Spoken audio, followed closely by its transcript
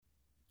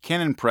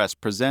Canon Press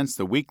presents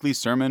the weekly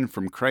sermon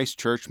from Christ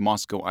Church,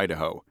 Moscow,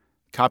 Idaho.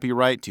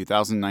 Copyright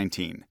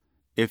 2019.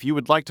 If you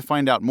would like to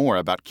find out more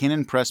about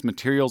Canon Press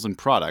materials and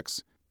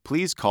products,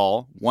 please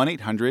call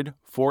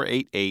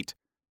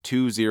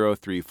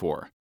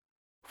 1-800-488-2034.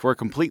 For a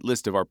complete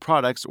list of our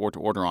products or to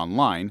order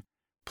online,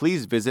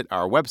 please visit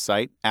our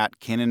website at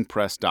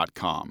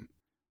canonpress.com.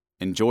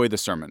 Enjoy the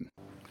sermon.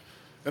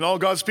 And all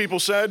God's people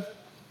said,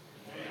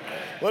 Amen.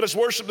 Let us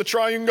worship the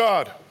triune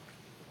God.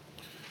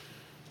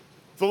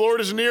 The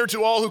Lord is near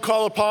to all who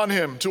call upon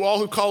him,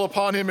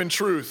 in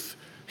truth.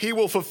 He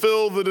will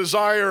fulfill the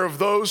desire of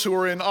those who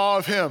are in awe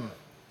of him.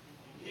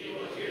 He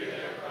will hear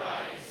their cry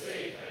and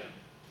save them.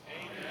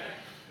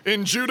 Amen.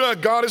 In Judah,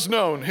 God is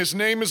known. His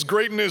name is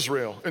great in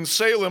Israel. In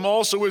Salem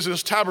also is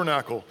his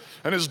tabernacle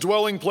and his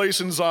dwelling place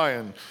in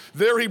Zion.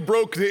 There he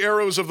broke the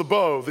arrows of the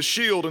bow, the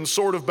shield and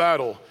sword of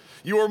battle.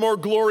 You are more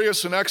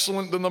glorious and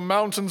excellent than the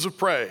mountains of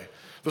prey.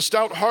 The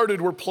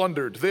stout-hearted were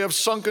plundered. They have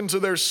sunk into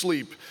their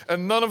sleep,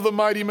 and none of the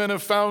mighty men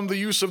have found the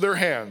use of their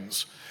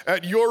hands.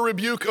 At your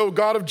rebuke, O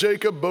God of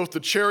Jacob, both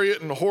the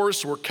chariot and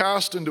horse were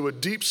cast into a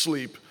deep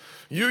sleep.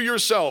 You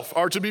yourself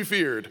are to be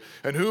feared,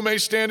 and who may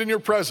stand in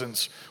your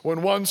presence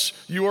when once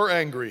you are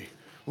angry?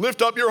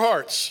 Lift up your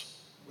hearts.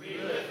 We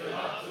lift them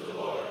up to the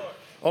Lord.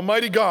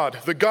 Almighty God,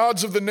 the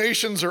gods of the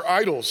nations are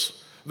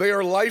idols. They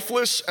are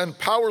lifeless and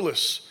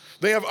powerless.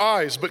 They have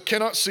eyes but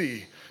cannot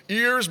see,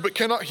 ears but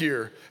cannot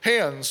hear,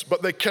 hands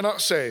but they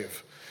cannot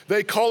save.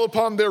 They call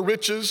upon their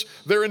riches,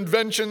 their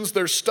inventions,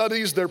 their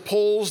studies, their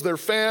poles, their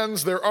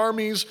fans, their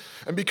armies,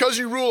 and because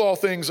you rule all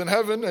things in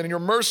heaven and your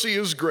mercy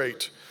is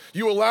great,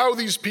 you allow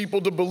these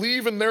people to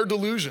believe in their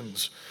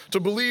delusions, to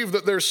believe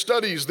that their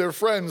studies, their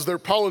friends, their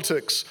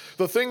politics,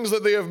 the things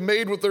that they have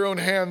made with their own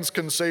hands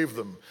can save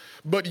them.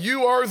 But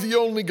you are the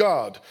only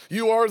God.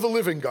 You are the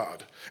living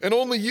God, and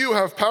only you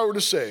have power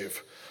to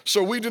save.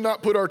 So we do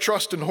not put our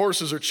trust in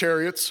horses or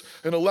chariots,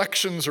 in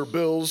elections or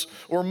bills,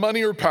 or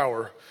money or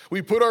power.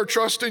 We put our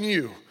trust in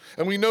you,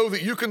 and we know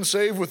that you can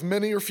save with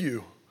many or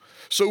few.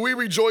 So we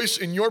rejoice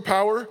in your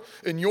power,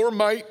 in your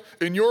might,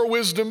 in your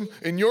wisdom,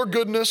 in your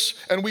goodness,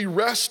 and we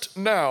rest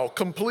now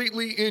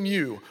completely in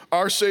you,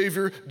 our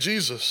Savior,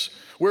 Jesus,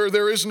 where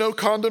there is no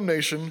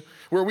condemnation,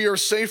 where we are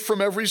safe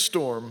from every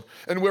storm,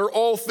 and where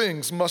all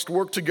things must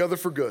work together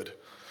for good.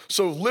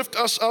 So lift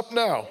us up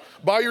now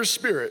by your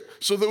Spirit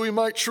so that we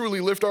might truly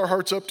lift our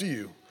hearts up to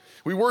you.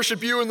 We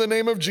worship you in the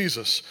name of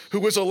Jesus,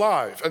 who is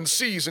alive and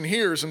sees and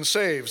hears and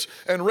saves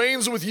and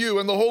reigns with you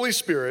and the Holy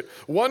Spirit,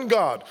 one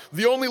God,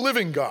 the only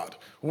living God,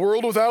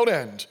 world without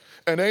end.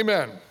 And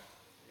amen.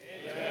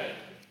 Amen.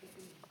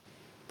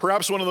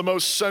 Perhaps one of the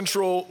most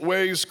central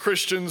ways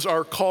Christians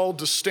are called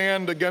to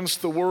stand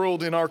against the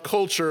world in our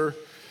culture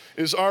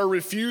is our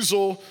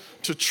refusal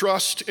to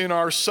trust in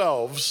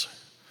ourselves,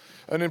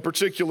 and in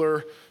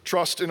particular,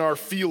 trust in our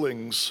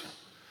feelings.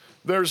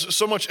 There's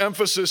so much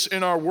emphasis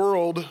in our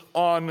world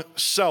on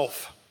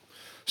self-esteem,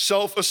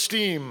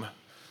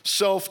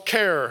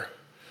 self-care,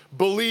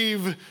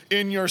 believe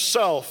in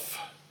yourself,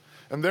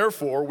 and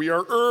therefore we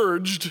are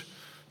urged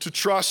to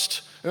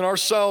trust in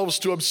ourselves,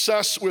 to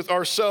obsess with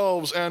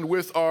ourselves and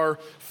with our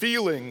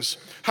feelings.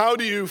 How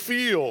do you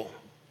feel?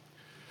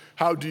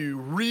 How do you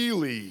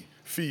really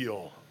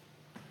feel?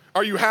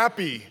 Are you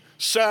happy,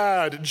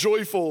 sad,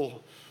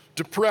 joyful,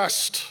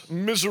 depressed,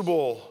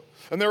 miserable?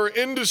 And there are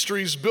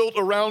industries built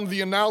around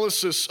the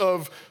analysis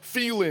of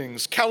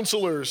feelings,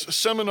 counselors,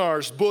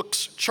 seminars,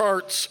 books,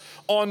 charts,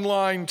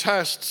 online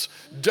tests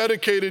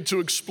dedicated to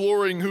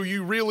exploring who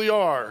you really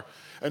are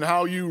and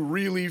how you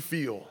really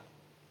feel.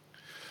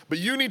 But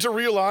you need to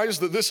realize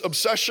that this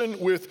obsession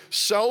with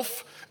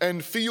self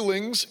and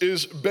feelings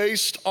is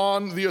based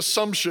on the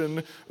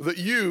assumption that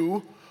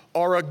you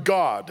are a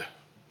god.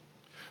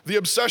 The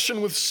obsession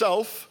with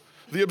self,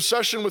 the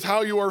obsession with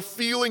how you are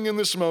feeling in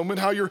this moment,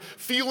 how you're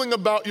feeling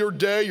about your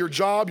day, your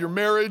job, your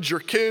marriage, your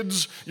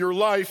kids, your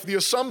life, the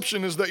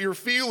assumption is that your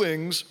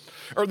feelings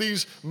are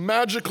these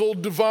magical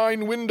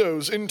divine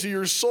windows into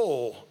your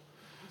soul,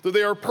 that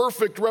they are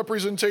perfect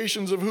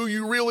representations of who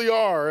you really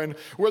are and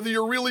whether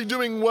you're really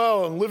doing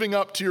well and living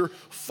up to your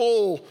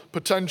full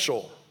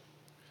potential.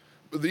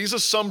 But these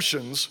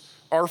assumptions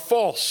are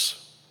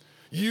false.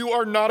 You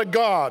are not a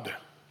god.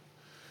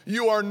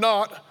 You are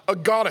not a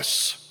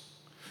goddess.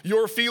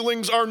 Your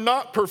feelings are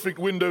not perfect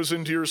windows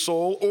into your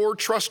soul or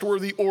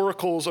trustworthy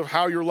oracles of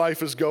how your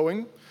life is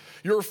going.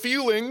 Your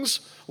feelings,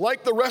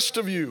 like the rest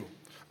of you,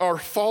 are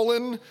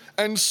fallen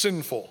and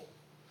sinful.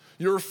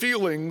 Your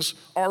feelings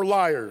are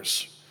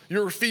liars.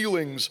 Your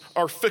feelings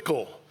are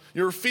fickle.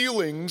 Your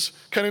feelings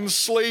can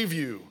enslave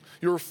you.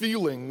 Your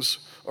feelings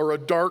are a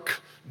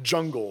dark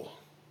jungle.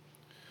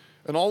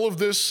 And all of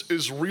this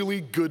is really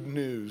good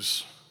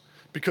news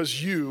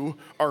because you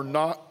are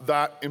not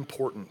that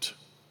important.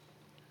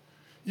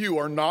 You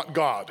are not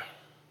God.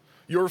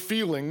 Your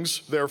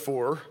feelings,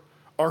 therefore,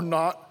 are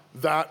not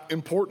that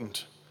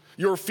important.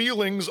 Your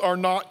feelings are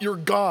not your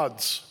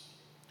gods.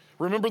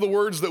 Remember the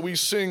words that we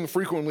sing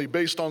frequently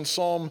based on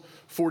Psalm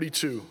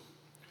 42.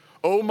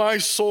 O my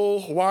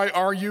soul, why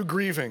are you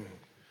grieving?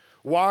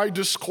 Why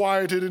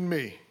disquieted in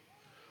me?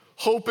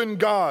 Hope in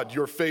God,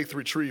 your faith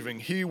retrieving.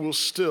 He will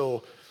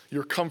still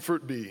your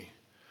comfort be.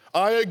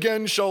 I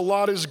again shall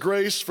lot his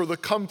grace for the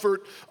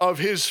comfort of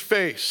his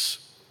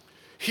face.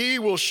 He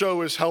will show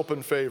his help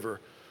and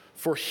favor,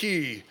 for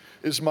he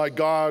is my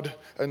God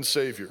and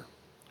Savior.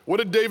 What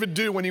did David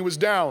do when he was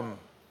down?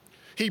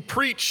 He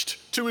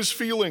preached to his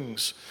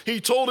feelings.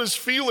 He told his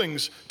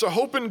feelings to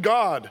hope in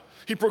God.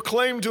 He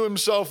proclaimed to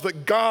himself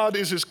that God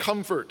is his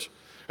comfort.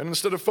 And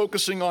instead of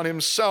focusing on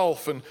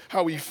himself and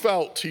how he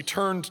felt, he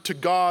turned to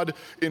God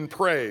in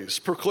praise,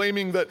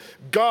 proclaiming that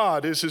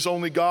God is his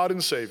only God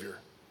and Savior.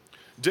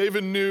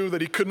 David knew that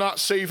he could not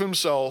save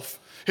himself.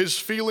 His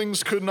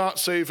feelings could not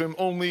save him.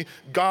 Only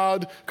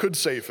God could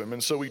save him.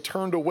 And so he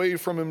turned away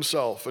from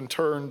himself and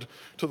turned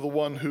to the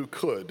one who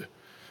could.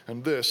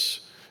 And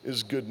this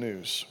is good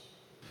news.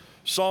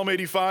 Psalm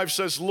 85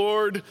 says,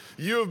 Lord,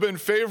 you have been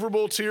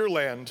favorable to your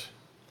land.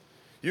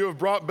 You have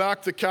brought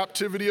back the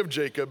captivity of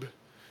Jacob.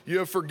 You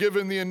have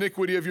forgiven the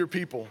iniquity of your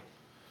people.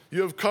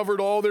 You have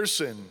covered all their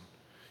sin.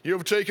 You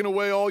have taken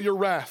away all your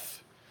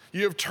wrath.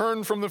 You have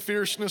turned from the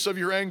fierceness of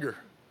your anger.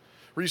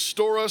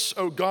 Restore us,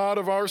 O God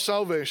of our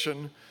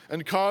salvation,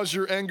 and cause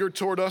your anger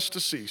toward us to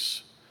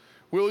cease.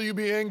 Will you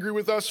be angry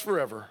with us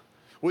forever?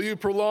 Will you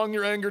prolong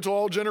your anger to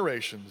all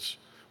generations?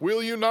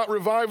 Will you not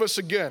revive us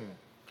again,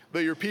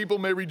 that your people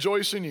may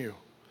rejoice in you?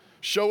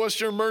 Show us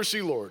your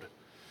mercy, Lord,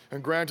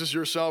 and grant us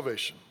your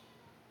salvation.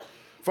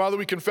 Father,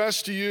 we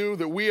confess to you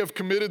that we have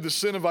committed the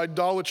sin of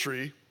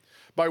idolatry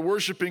by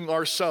worshiping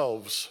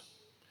ourselves.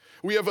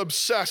 We have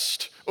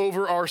obsessed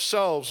over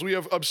ourselves. We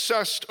have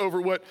obsessed over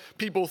what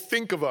people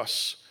think of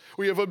us.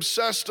 We have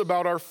obsessed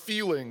about our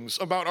feelings,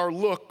 about our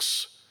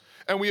looks,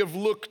 and we have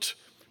looked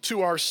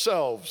to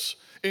ourselves,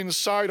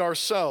 inside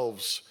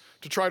ourselves,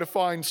 to try to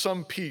find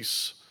some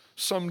peace,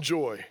 some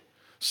joy,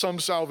 some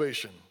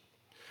salvation.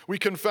 We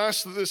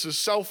confess that this is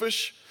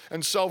selfish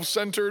and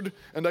self-centered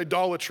and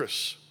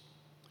idolatrous.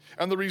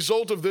 And the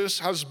result of this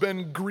has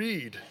been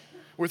greed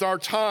with our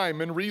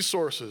time and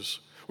resources.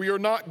 We are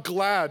not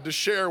glad to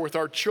share with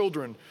our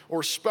children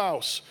or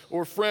spouse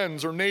or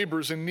friends or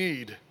neighbors in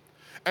need.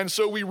 And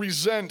so we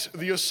resent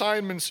the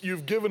assignments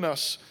you've given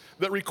us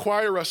that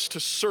require us to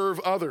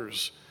serve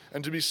others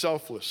and to be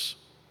selfless.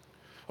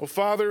 Oh,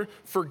 Father,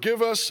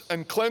 forgive us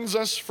and cleanse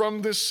us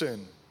from this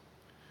sin.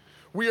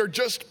 We are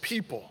just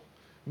people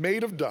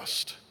made of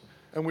dust,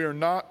 and we are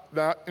not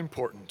that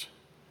important.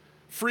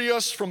 Free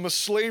us from the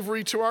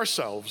slavery to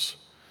ourselves.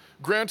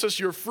 Grant us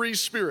your free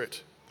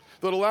spirit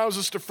that allows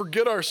us to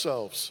forget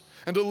ourselves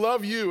and to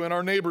love you and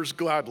our neighbors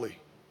gladly.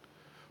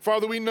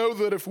 Father, we know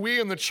that if we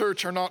in the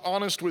church are not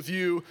honest with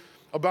you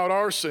about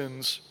our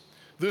sins,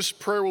 this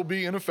prayer will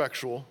be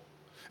ineffectual,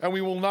 and we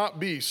will not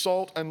be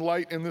salt and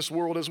light in this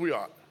world as we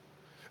ought.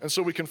 And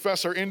so we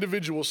confess our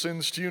individual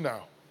sins to you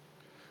now.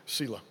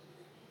 Selah.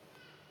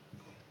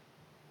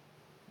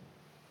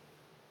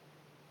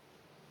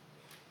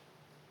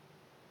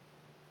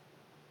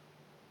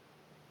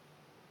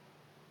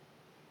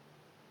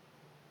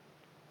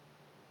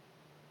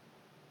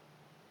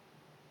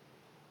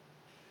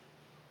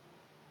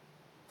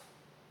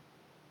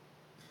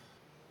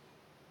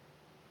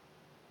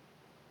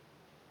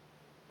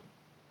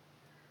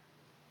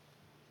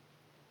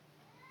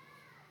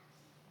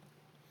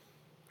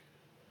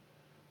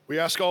 We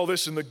ask all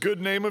this in the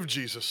good name of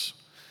Jesus,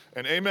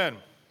 and amen.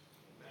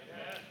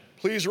 Amen.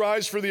 Please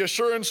rise for the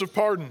assurance of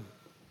pardon.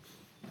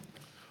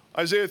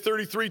 Isaiah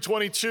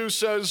 33:22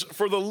 says,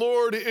 For the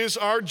Lord is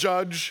our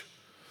judge,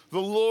 the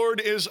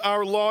Lord is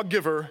our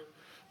lawgiver,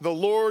 the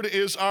Lord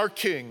is our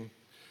king.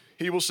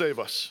 He will save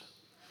us.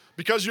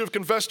 Because you have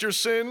confessed your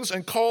sins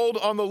and called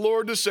on the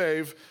Lord to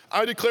save,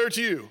 I declare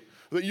to you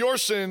that your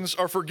sins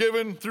are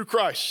forgiven through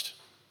Christ.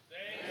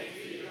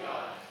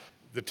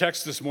 The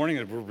text this morning,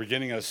 we're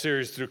beginning a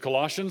series through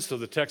Colossians, so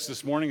the text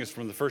this morning is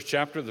from the first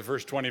chapter, the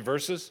first 20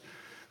 verses.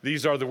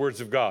 These are the words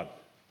of God.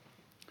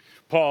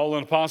 Paul,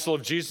 an apostle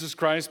of Jesus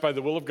Christ by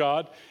the will of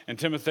God, and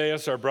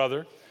Timotheus, our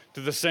brother, to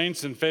the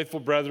saints and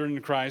faithful brethren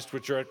in Christ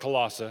which are at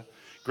Colossae,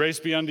 grace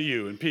be unto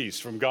you and peace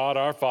from God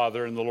our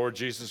Father and the Lord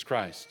Jesus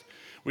Christ.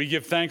 We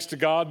give thanks to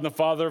God and the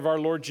Father of our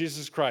Lord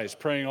Jesus Christ,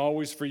 praying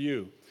always for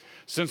you,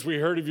 since we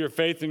heard of your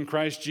faith in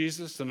Christ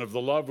Jesus and of the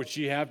love which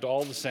ye have to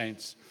all the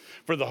saints,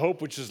 for the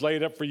hope which is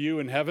laid up for you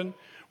in heaven,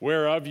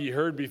 whereof ye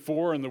heard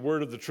before in the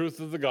word of the truth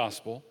of the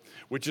gospel,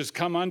 which is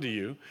come unto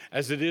you,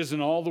 as it is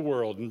in all the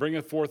world, and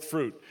bringeth forth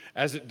fruit,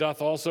 as it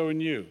doth also in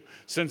you,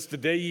 since the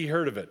day ye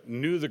heard of it, and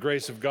knew the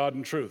grace of God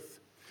in truth.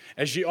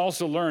 As ye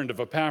also learned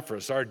of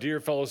Epaphras, our dear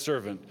fellow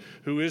servant,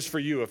 who is for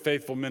you a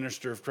faithful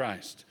minister of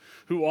Christ,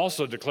 who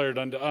also declared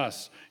unto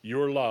us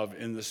your love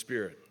in the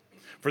Spirit.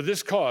 For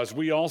this cause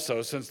we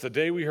also, since the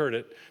day we heard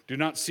it, do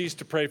not cease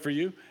to pray for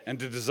you and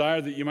to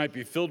desire that you might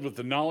be filled with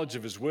the knowledge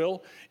of his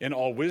will in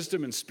all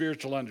wisdom and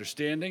spiritual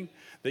understanding,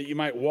 that you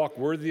might walk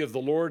worthy of the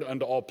Lord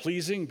unto all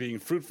pleasing, being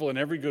fruitful in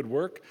every good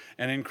work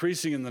and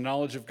increasing in the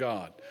knowledge of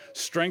God,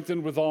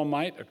 strengthened with all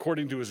might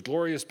according to his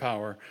glorious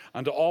power,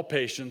 unto all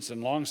patience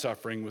and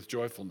longsuffering with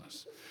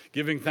joyfulness,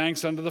 giving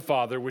thanks unto the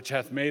Father, which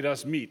hath made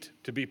us meet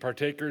to be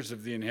partakers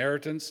of the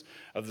inheritance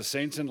of the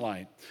saints in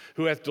light,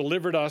 who hath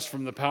delivered us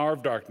from the power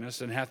of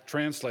darkness and hath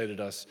translated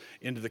us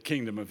into the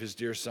kingdom of his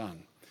dear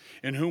Son,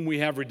 in whom we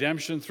have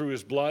redemption through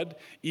his blood,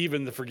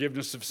 even the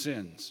forgiveness of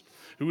sins,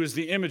 who is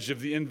the image of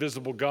the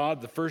invisible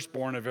God, the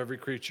firstborn of every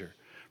creature.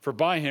 For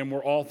by him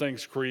were all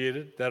things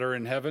created that are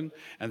in heaven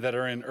and that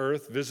are in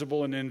earth,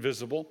 visible and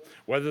invisible,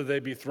 whether they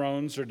be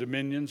thrones or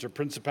dominions or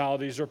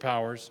principalities or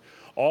powers.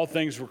 All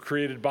things were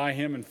created by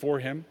him and for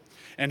him.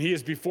 And he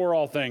is before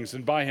all things,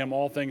 and by him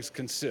all things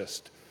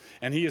consist.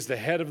 And he is the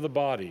head of the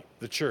body,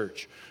 the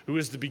church, who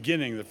is the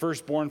beginning, the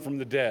firstborn from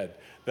the dead,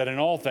 that in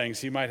all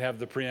things he might have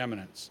the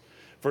preeminence.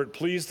 For it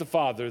pleased the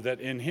Father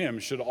that in him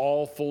should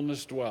all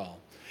fullness dwell,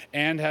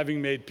 and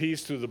having made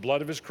peace through the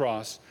blood of his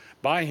cross,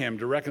 by him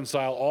to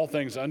reconcile all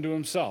things unto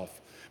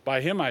himself.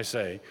 By him, I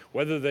say,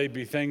 whether they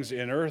be things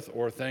in earth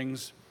or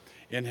things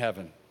in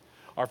heaven.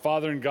 Our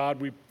Father and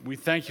God, we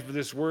thank you for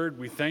this word.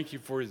 We thank you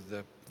for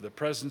the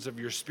presence of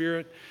your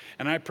Spirit.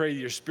 And I pray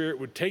your Spirit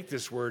would take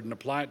this word and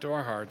apply it to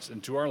our hearts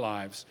and to our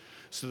lives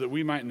so that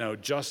we might know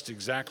just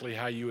exactly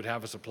how you would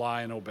have us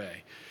apply and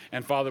obey.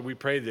 And Father, we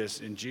pray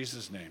this in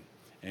Jesus' name.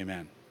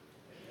 Amen.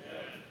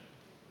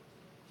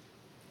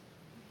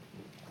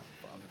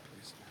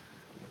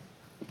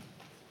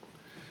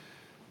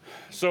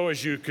 So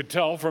as you could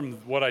tell from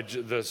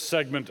the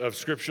segment of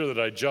Scripture that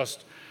I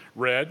just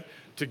read,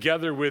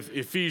 together with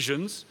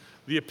Ephesians,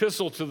 the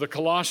epistle to the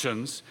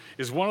Colossians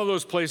is one of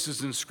those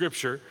places in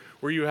Scripture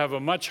where you have a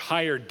much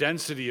higher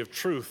density of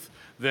truth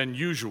than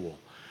usual.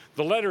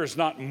 The letter is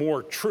not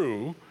more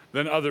true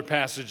than other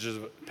passages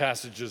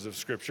of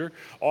Scripture.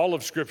 All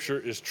of Scripture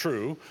is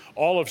true.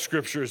 All of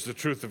Scripture is the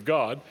truth of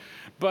God.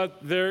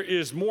 But there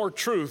is more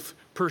truth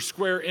per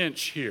square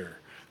inch here.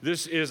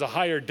 This is a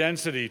higher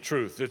density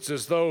truth. It's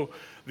as though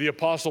the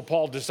Apostle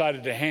Paul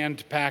decided to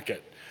hand pack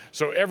it.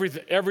 So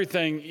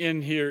everything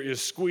in here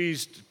is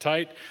squeezed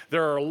tight.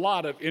 There are a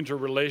lot of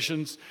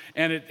interrelations,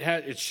 and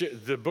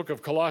the book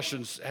of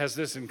Colossians has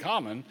this in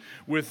common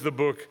with the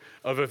book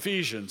of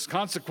Ephesians.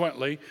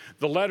 Consequently,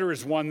 the letter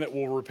is one that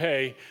will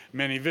repay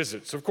many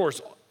visits. Of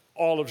course,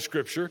 all of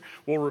Scripture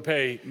will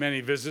repay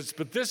many visits,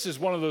 but this is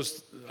one of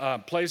those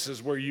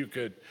places where you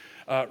could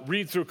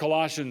read through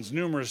Colossians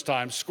numerous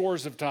times,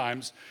 scores of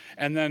times,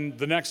 and then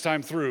the next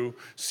time through,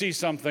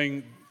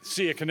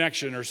 see a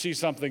connection or see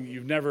something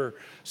you've never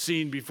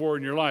seen before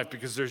in your life,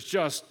 because there's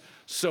just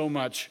so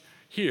much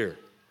here.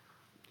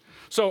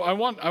 So I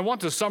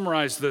want to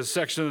summarize the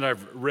section that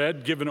I've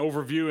read, give an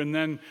overview, and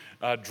then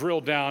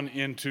drill down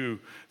into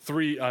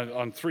three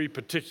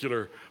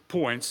particular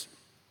points.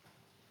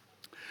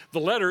 The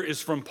letter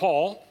is from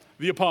Paul,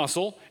 the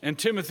apostle, and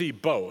Timothy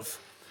both.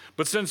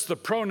 But since the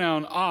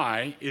pronoun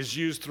I is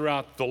used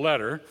throughout the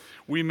letter,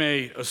 we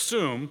may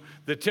assume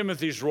that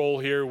Timothy's role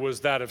here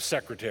was that of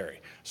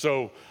secretary.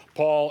 So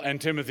Paul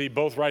and Timothy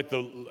both write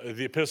the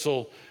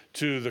epistle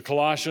to the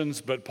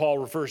Colossians, but Paul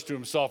refers to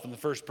himself in the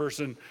first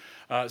person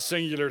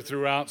singular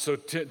throughout. So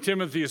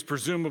Timothy is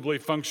presumably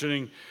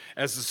functioning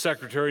as the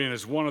secretary and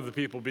is one of the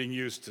people being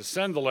used to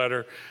send the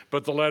letter,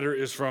 but the letter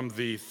is from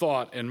the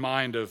thought and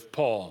mind of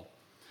Paul.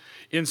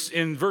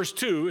 In verse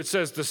 2, it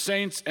says, the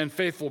saints and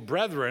faithful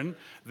brethren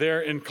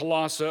there in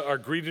Colossae are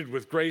greeted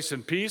with grace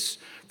and peace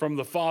from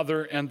the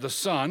Father and the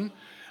Son.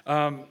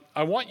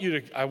 I want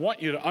you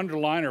to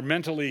underline or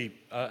mentally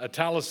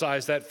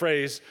italicize that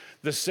phrase,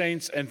 the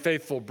saints and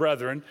faithful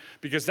brethren,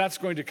 because that's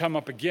going to come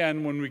up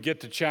again when we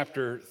get to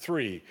chapter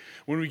 3.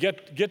 When we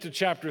get to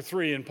chapter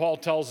 3, and Paul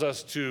tells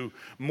us to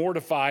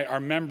mortify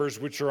our members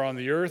which are on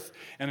the earth,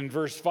 and in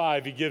verse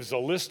 5 he gives a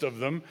list of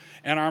them,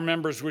 and our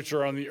members which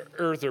are on the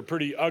earth are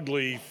pretty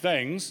ugly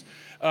things.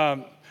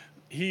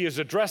 He is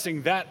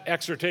addressing that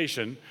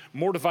exhortation,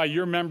 mortify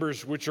your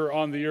members which are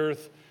on the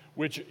earth,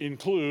 which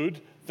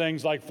include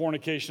things like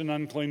fornication,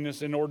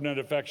 uncleanness, inordinate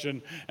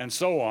affection, and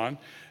so on.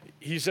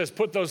 He says,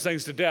 put those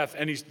things to death,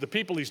 and the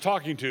people he's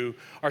talking to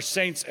are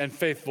saints and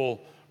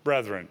faithful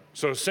brethren.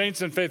 So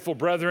saints and faithful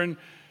brethren,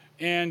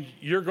 and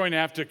you're going to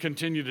have to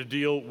continue to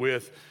deal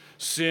with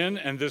sin,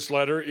 and this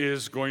letter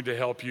is going to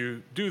help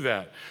you do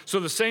that.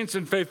 So the saints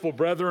and faithful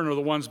brethren are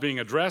the ones being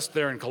addressed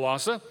there in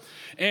Colossae.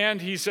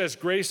 And he says,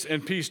 grace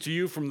and peace to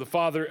you from the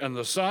Father and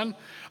the Son.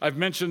 I've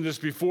mentioned this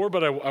before,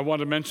 but I want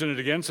to mention it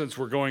again since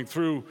we're going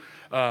through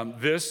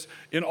this.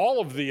 In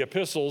all of the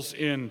epistles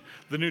in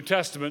the New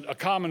Testament, a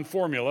common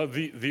formula,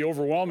 the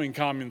overwhelming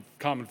common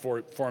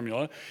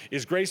formula,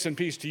 is grace and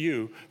peace to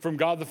you from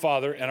God the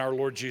Father and our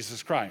Lord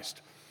Jesus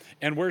Christ.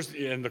 And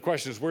the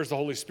question is, where's the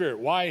Holy Spirit?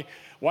 Why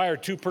are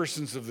two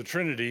persons of the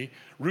Trinity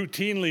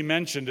routinely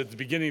mentioned at the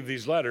beginning of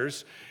these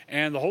letters,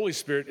 and the Holy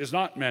Spirit is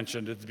not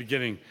mentioned at the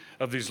beginning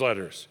of these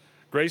letters?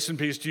 Grace and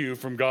peace to you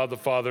from God the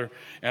Father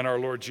and our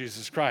Lord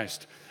Jesus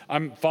Christ.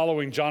 I'm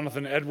following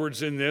Jonathan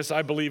Edwards in this.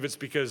 I believe it's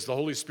because the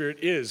Holy Spirit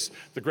is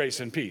the grace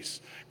and peace.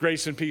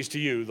 Grace and peace to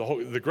you.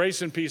 The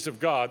grace and peace of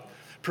God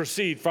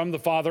proceed from the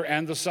Father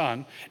and the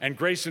Son, and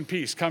grace and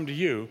peace come to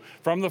you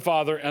from the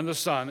Father and the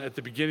Son at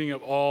the beginning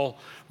of all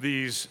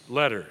these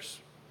letters.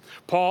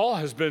 Paul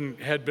had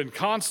been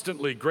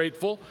constantly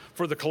grateful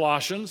for the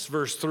Colossians,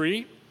 verse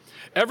 3,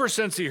 ever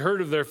since he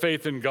heard of their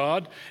faith in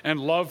God and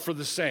love for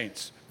the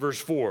saints, verse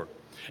 4.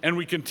 And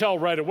we can tell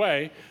right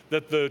away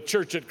that the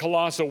church at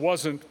Colossae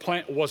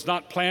was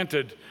not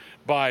planted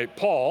by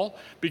Paul,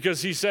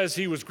 because he says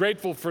he was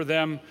grateful for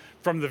them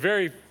from the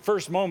very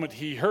first moment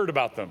he heard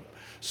about them.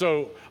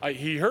 So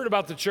he heard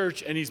about the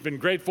church, and he's been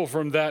grateful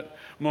from that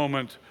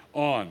moment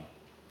on.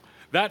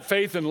 That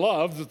faith and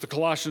love that the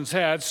Colossians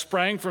had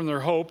sprang from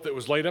their hope that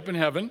was laid up in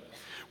heaven,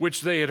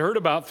 which they had heard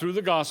about through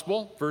the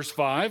gospel, verse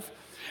 5.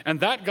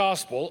 And that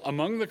gospel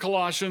among the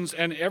Colossians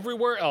and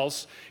everywhere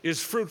else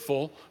is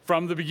fruitful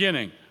from the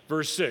beginning.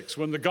 Verse 6,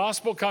 when the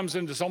gospel comes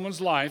into someone's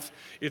life,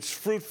 it's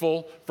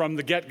fruitful from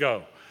the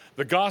get-go.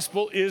 The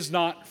gospel is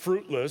not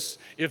fruitless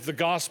if the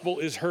gospel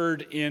is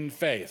heard in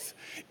faith.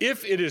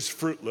 If it is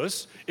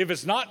fruitless, if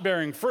it's not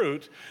bearing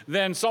fruit,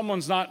 then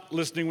someone's not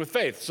listening with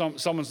faith.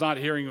 Someone's not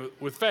hearing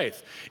with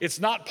faith. It's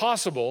not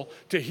possible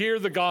to hear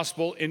the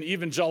gospel in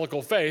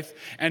evangelical faith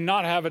and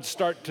not have it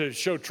start to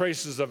show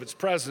traces of its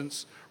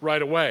presence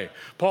right away.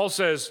 Paul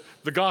says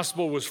the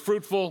gospel was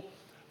fruitful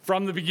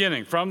from the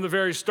beginning, from the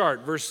very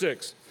start. Verse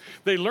 6.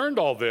 They learned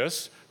all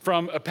this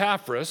from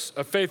Epaphras,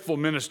 a faithful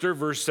minister,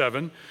 verse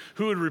 7,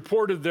 who had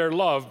reported their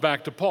love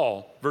back to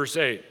Paul, verse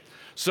 8.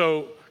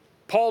 So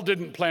Paul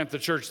didn't plant the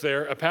church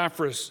there,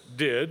 Epaphras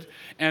did,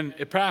 and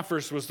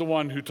Epaphras was the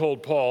one who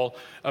told Paul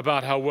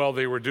about how well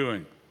they were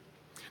doing.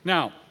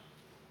 Now,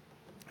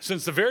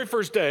 since the very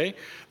first day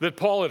that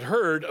Paul had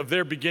heard of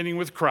their beginning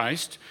with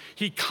Christ,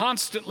 he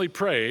constantly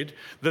prayed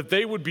that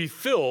they would be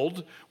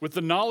filled with the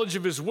knowledge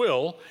of his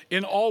will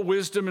in all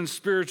wisdom and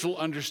spiritual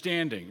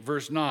understanding,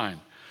 verse 9.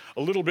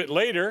 A little bit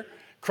later,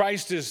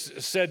 Christ is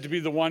said to be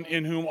the one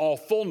in whom all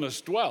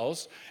fullness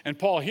dwells, and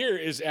Paul here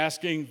is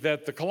asking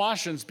that the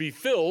Colossians be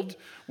filled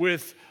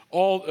with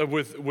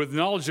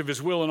knowledge of his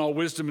will and all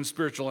wisdom and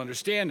spiritual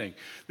understanding.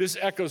 This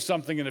echoes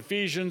something in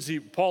Ephesians.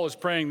 Paul is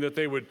praying that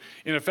they would,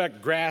 in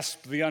effect,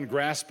 grasp the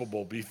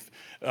ungraspable,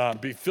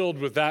 be filled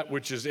with that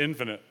which is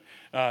infinite.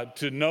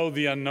 To know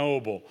the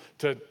unknowable,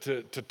 to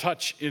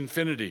touch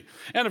infinity.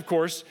 And of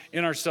course,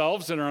 in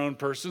ourselves, in our own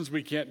persons,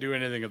 we can't do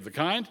anything of the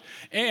kind.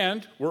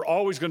 And we're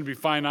always going to be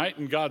finite,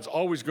 and God's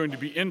always going to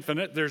be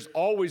infinite. There's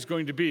always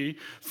going to be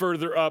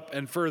further up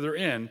and further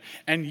in.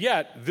 And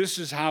yet, this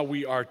is how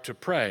we are to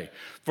pray.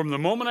 From the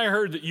moment I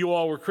heard that you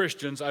all were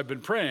Christians, I've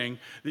been praying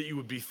that you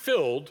would be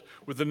filled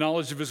with the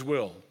knowledge of his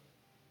will.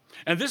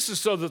 And this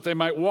is so that they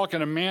might walk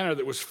in a manner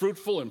that was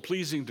fruitful and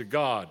pleasing to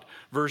God.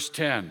 Verse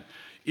 10.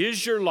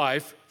 Is your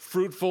life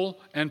fruitful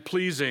and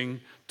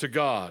pleasing to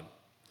God?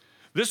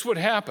 This would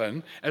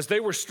happen as they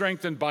were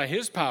strengthened by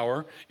his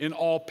power in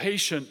all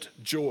patient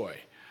joy.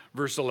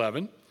 Verse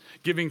 11,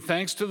 giving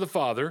thanks to the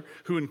Father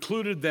who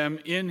included them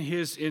in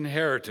his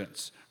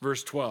inheritance.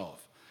 Verse 12,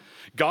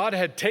 God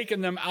had taken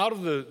them out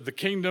of the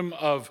kingdom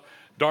of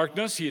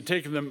darkness. He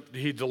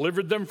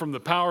delivered them from the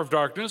power of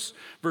darkness,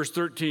 verse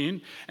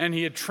 13, and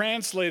he had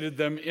translated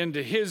them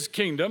into his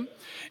kingdom,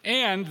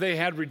 and they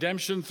had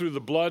redemption through the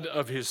blood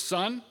of his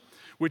Son,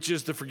 which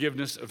is the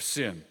forgiveness of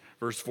sin,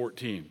 verse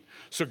 14.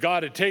 So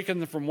God had taken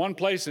them from one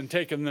place and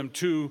taken them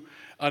to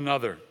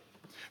another.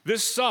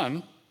 This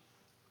Son,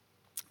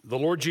 the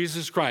Lord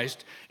Jesus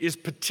Christ, is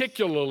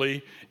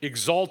particularly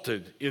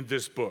exalted in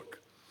this book.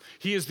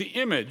 He is the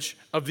image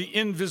of the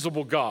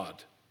invisible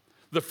God,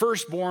 the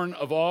firstborn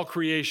of all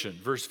creation,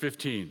 verse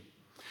 15.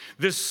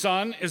 This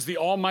Son is the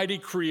almighty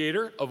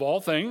creator of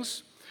all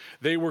things.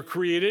 They were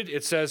created,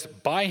 it says,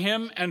 by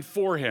him and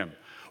for him.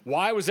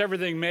 Why was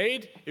everything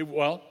made? It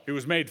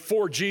was made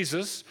for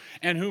Jesus.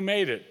 And who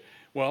made it?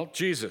 Well,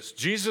 Jesus.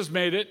 Jesus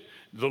made it.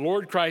 The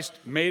Lord Christ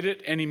made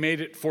it, and he made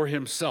it for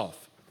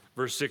himself.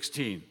 Verse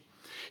 16.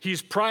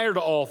 He's prior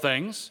to all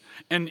things,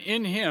 and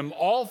in him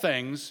all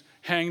things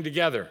hang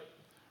together.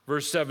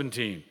 Verse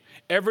 17.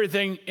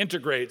 Everything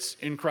integrates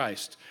in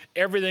Christ.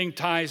 Everything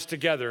ties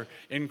together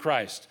in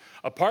Christ.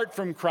 Apart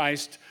from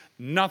Christ,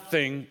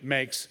 nothing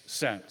makes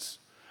sense.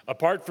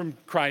 Apart from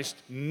Christ,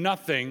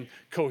 nothing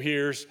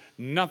coheres,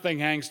 nothing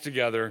hangs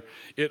together.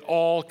 It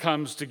all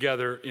comes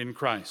together in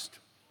Christ.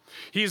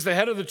 He is the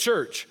head of the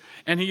church,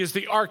 and he is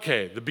the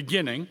arche, the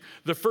beginning,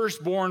 the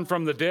firstborn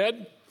from the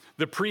dead,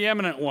 the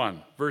preeminent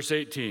one, verse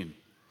 18.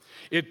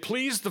 It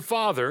pleased the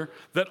Father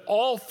that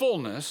all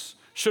fullness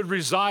should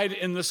reside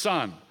in the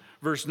Son,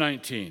 verse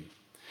 19.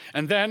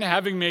 And then,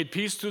 having made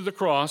peace through the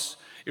cross,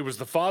 it was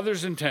the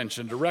Father's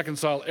intention to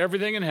reconcile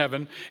everything in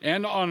heaven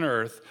and on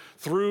earth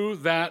through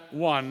that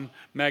one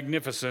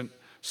magnificent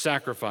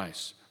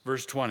sacrifice.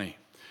 Verse 20.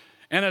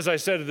 And as I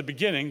said at the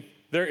beginning,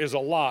 there is a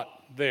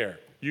lot there.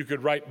 You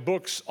could write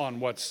books on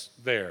what's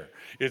there.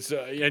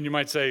 And you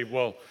might say,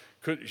 well,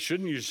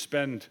 shouldn't you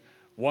spend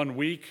 1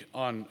 week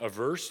on a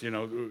verse,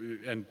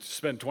 and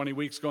spend 20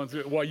 weeks going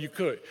through it. Well, you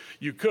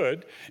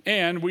could,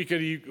 and we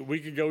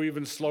could go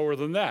even slower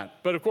than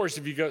that. But of course,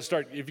 if you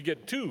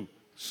get too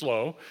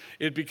slow,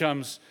 it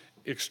becomes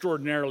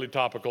extraordinarily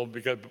topical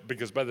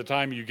because by the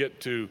time you get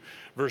to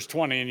verse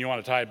 20 and you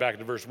want to tie it back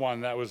to verse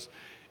 1, that was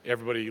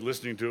everybody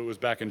listening to it was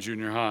back in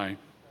junior high.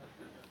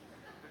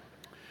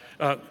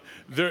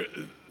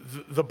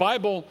 The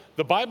Bible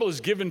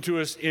is given to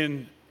us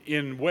in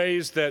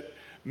ways that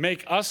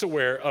make us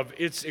aware of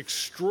its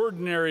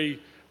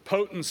extraordinary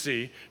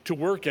potency to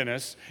work in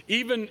us,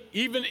 even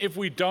if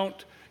we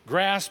don't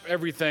grasp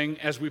everything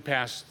as we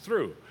pass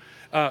through.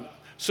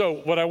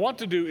 So what I want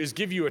to do is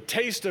give you a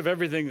taste of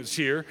everything that's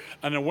here,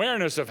 an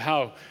awareness of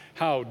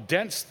how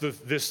dense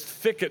this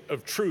thicket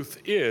of truth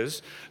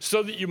is,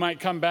 so that you might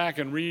come back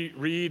and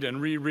reread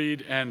and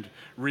reread and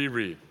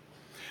reread.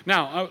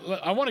 Now,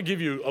 I want to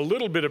give you a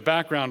little bit of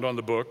background on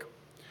the book.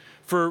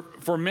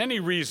 For many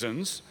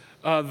reasons,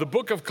 the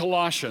book of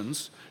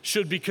Colossians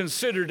should be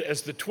considered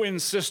as the twin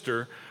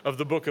sister of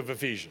the book of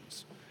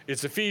Ephesians.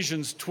 It's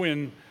Ephesians'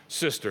 twin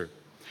sister.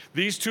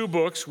 These two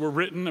books were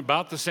written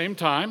about the same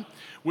time,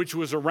 which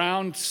was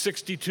around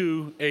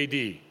 62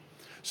 AD.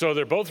 So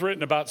they're both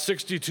written about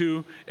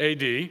 62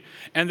 AD,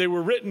 and they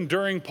were written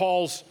during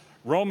Paul's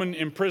Roman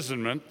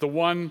imprisonment, the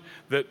one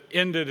that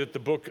ended at the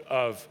book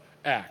of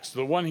Acts,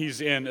 the one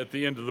he's in at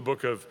the end of the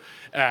book of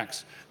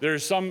Acts. There are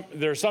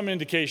some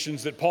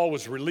indications that Paul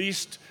was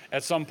released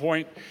at some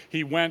point.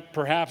 He went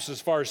perhaps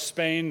as far as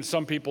Spain.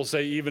 Some people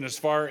say even as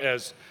far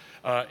as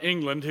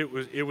England.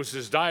 It was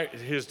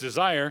his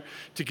desire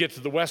to get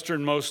to the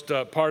westernmost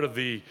part of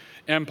the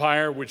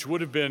empire, which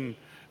would have been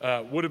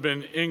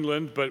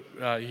England, but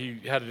he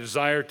had a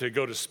desire to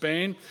go to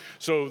Spain.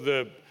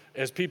 So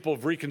as people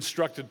have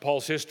reconstructed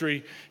Paul's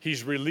history,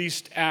 he's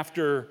released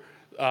after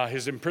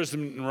his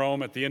imprisonment in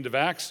Rome at the end of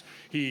Acts.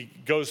 He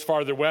goes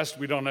farther west.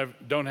 We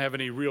don't have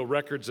any real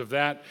records of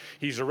that.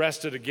 He's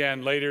arrested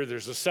again later.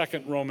 There's a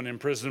second Roman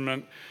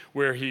imprisonment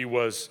where he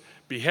was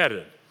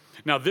beheaded.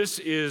 Now, this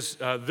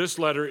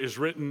letter is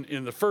written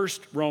in the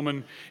first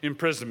Roman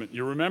imprisonment.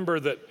 You remember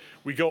that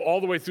we go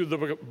all the way through the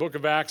book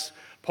of Acts.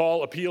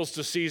 Paul appeals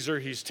to Caesar.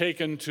 He's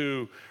taken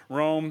to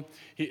Rome.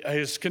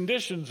 His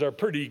conditions are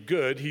pretty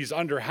good. He's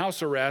under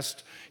house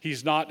arrest.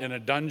 He's not in a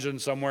dungeon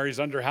somewhere. He's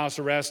under house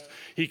arrest.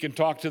 He can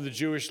talk to the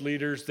Jewish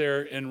leaders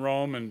there in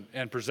Rome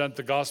and present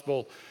the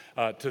gospel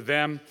to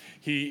them.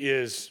 He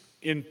is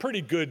in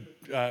pretty good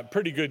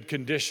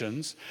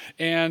conditions.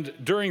 And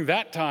during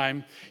that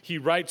time, he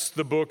writes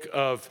the book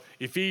of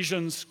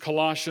Ephesians,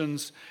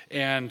 Colossians,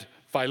 and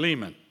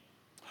Philemon.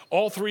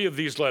 All three of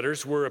these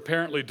letters were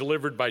apparently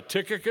delivered by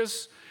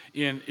Tychicus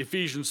in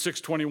Ephesians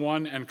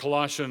 6:21 and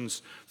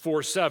Colossians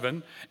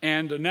 4:7,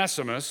 and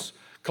Onesimus,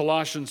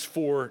 Colossians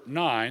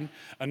 4:9.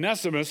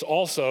 Onesimus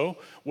also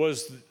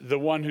was the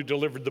one who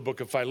delivered the book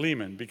of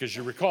Philemon, because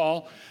you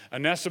recall,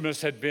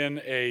 Onesimus had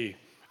been a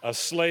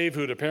slave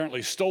who had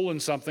apparently stolen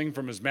something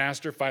from his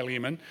master,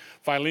 Philemon.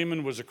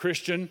 Philemon was a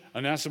Christian.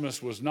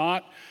 Onesimus was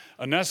not.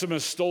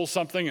 Onesimus stole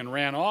something and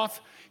ran off.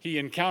 He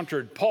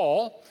encountered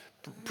Paul,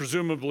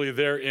 presumably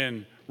there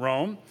in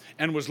Rome,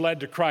 and was led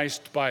to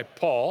Christ by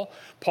Paul.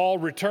 Paul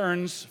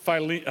returns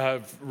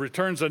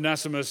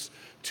Onesimus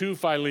to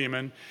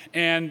Philemon,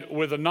 and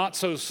with a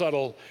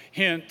not-so-subtle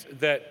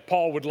hint that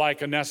Paul would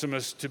like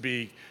Onesimus to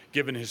be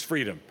given his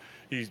freedom.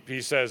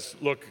 He says,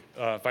 look,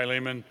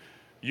 Philemon,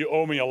 you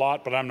owe me a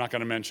lot, but I'm not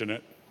going to mention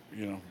it,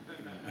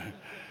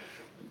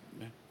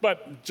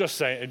 But just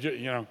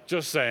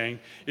saying,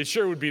 it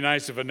sure would be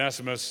nice if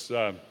Onesimus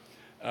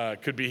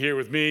could be here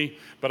with me,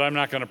 but I'm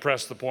not going to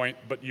press the point,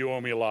 but you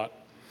owe me a lot.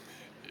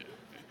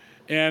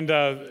 And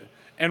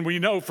we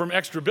know from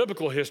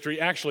extra-biblical history,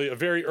 actually, a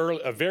very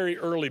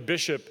early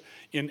bishop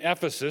in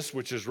Ephesus,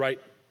 which is right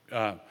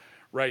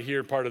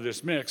here, part of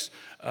this mix,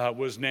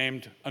 was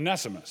named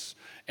Onesimus.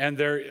 And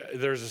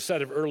there's a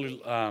set of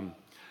early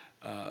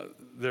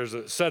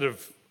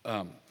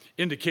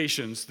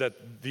indications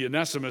that the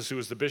Onesimus who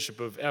was the bishop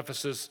of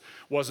Ephesus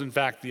was in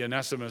fact the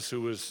Onesimus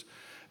who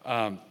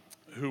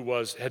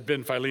had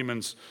been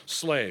Philemon's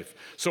slave.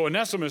 So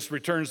Onesimus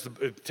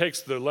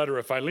takes the letter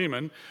of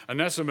Philemon.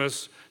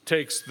 Onesimus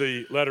takes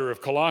the letter of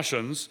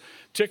Colossians.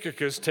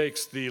 Tychicus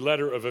takes the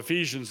letter of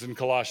Ephesians and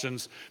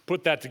Colossians.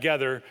 Put that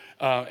together,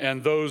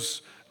 and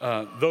those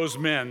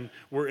men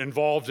were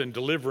involved in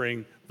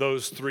delivering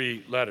those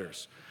three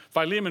letters.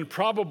 Philemon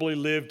probably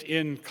lived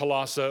in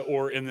Colossae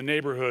or in the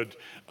neighborhood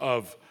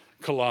of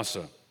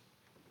Colossae.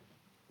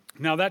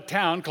 Now, that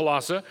town,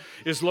 Colossae,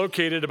 is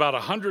located about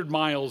 100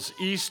 miles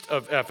east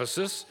of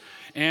Ephesus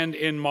and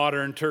in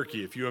modern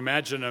Turkey. If you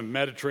imagine a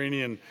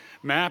Mediterranean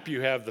map,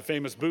 you have the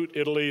famous boot,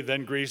 Italy,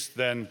 then Greece,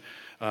 then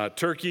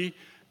Turkey.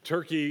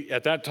 Turkey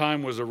at that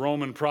time was a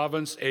Roman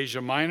province,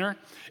 Asia Minor.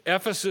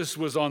 Ephesus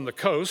was on the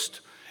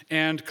coast,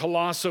 and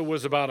Colossae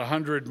was about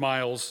 100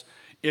 miles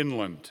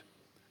inland,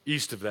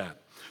 east of that.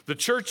 The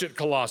church at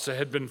Colossae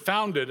had been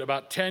founded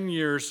about 10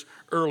 years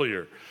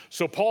earlier.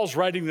 So Paul's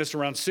writing this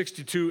around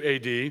 62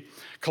 AD.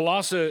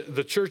 Colossae,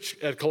 the church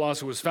at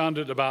Colossae was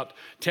founded about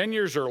 10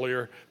 years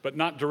earlier, but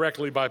not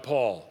directly by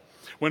Paul.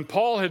 When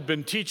Paul had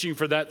been teaching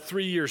for that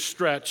 3-year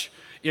stretch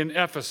in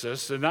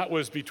Ephesus, and that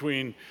was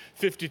between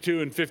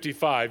 52 and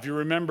 55, you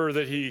remember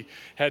that he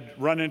had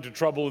run into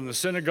trouble in the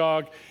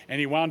synagogue, and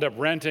he wound up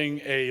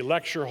renting a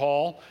lecture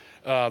hall,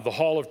 the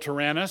Hall of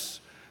Tyrannus.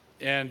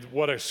 And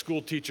what a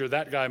school teacher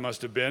that guy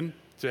must have been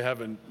to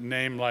have a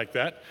name like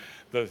that.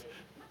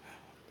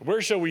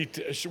 Where shall we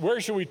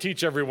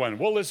teach everyone?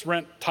 Well, let's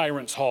rent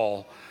Tyrant's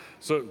Hall.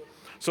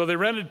 So they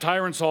rented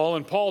Tyrant's Hall,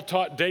 and Paul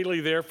taught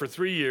daily there for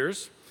 3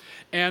 years.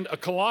 And a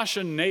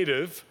Colossian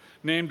native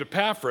named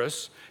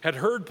Epaphras had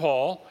heard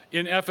Paul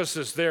in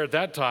Ephesus there at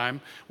that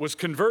time, was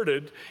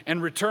converted,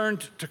 and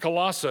returned to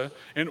Colossae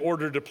in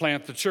order to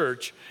plant the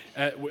church.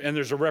 And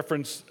there's a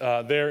reference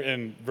there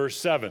in verse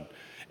 7.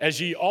 As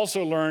ye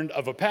also learned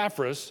of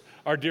Epaphras,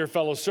 our dear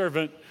fellow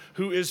servant,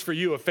 who is for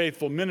you a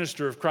faithful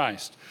minister of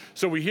Christ.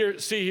 So we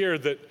see here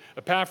that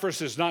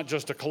Epaphras is not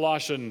just a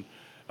Colossian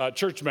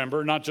church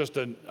member, not just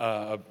an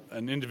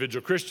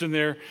individual Christian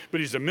there, but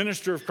he's a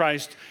minister of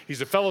Christ,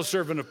 he's a fellow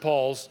servant of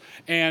Paul's,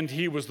 and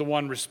he was the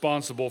one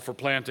responsible for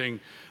planting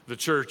the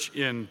church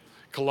in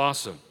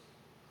Colossae.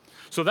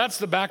 So that's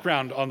the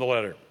background on the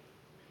letter.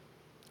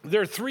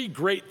 There are 3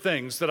 great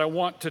things that I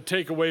want to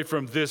take away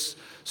from this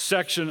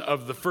section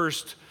of the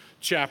first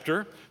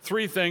chapter.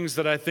 3 things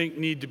that I think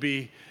need to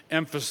be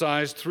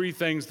emphasized, 3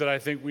 things that I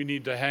think we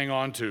need to hang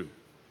on to.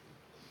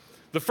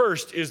 The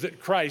first is that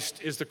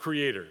Christ is the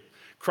creator.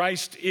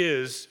 Christ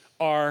is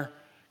our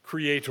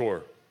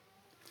creator.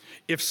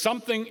 If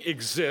something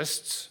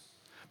exists,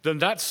 then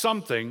that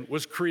something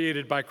was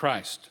created by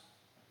Christ.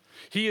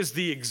 He is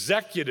the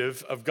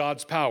executive of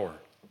God's power.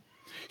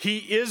 He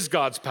is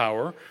God's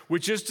power,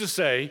 which is to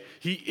say,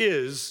 he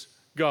is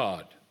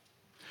God.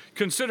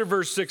 Consider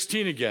verse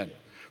 16 again.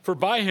 For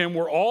by him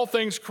were all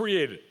things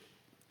created.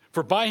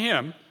 For by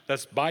him,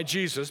 that's by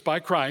Jesus,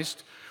 by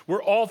Christ,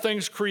 were all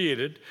things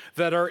created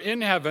that are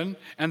in heaven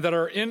and that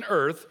are in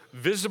earth,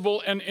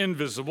 visible and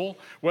invisible,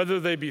 whether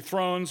they be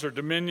thrones or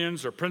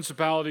dominions or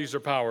principalities or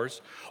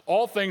powers.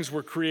 All things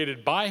were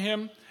created by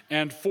him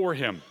and for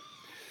him.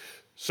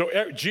 So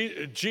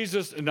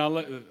Jesus, now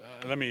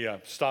let me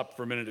stop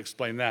for a minute to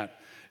explain that.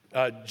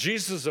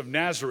 Jesus of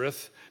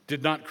Nazareth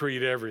did not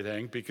create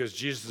everything because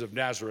Jesus of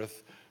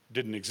Nazareth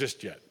didn't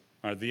exist yet.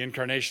 The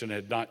incarnation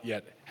had not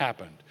yet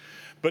happened.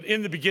 But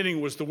in the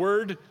beginning was the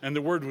Word, and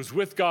the Word was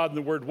with God, and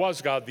the Word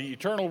was God, the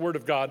eternal Word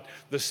of God,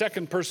 the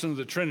second person of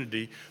the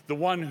Trinity, the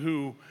one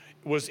who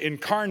was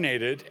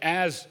incarnated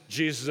as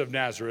Jesus of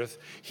Nazareth.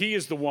 He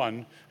is the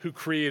one who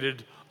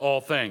created all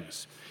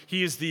things.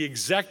 He is the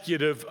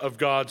executive of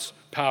God's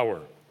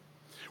power.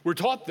 We're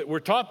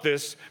taught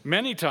this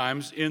many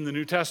times in the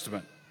New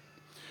Testament.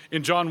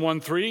 In John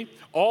 1:3,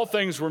 all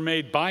things were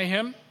made by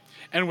him,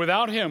 and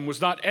without him was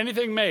not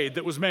anything made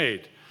that was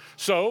made.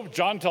 So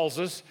John tells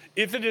us,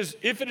 if it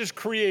is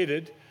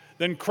created,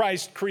 then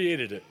Christ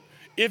created it.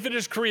 If it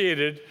is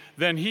created,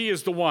 then he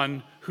is the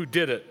one who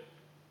did it.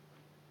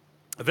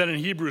 Then in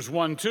Hebrews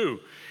 1:2,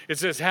 it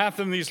says, hath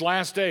in these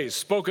last days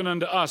spoken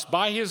unto us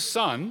by his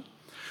Son,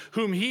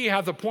 whom he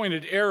hath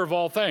appointed heir of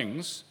all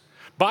things,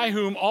 by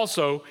whom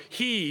also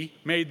he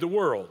made the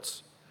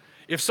worlds.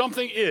 If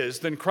something is,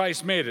 then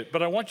Christ made it.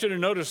 But I want you to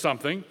notice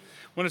something.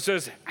 When it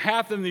says,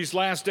 hath in these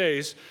last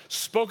days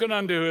spoken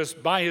unto us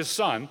by his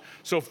Son,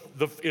 so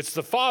it's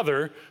the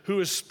Father who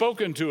has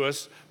spoken to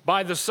us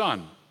by the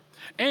Son.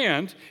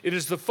 And it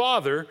is the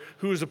Father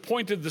who has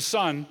appointed the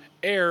Son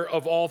heir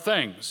of all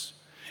things.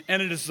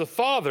 And it is the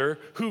Father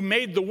who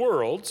made the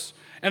worlds,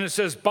 and it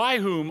says, by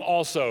whom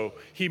also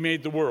he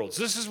made the worlds.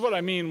 This is what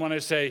I mean when I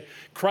say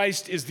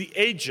Christ is the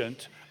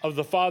agent of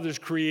the Father's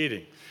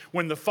creating.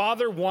 When the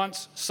Father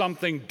wants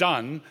something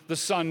done, the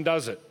Son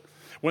does it.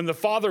 When the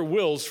Father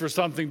wills for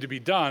something to be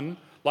done,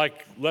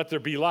 like let there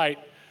be light,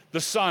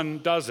 the Son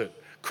does it.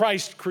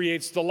 Christ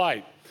creates the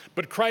light.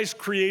 But Christ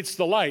creates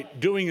the light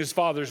doing his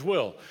Father's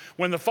will.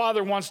 When the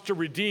Father wants to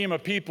redeem a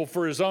people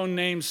for his own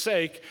name's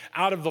sake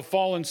out of the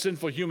fallen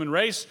sinful human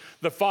race,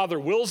 the Father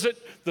wills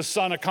it, the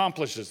Son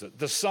accomplishes it.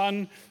 The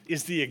Son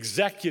is the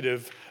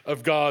executive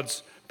of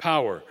God's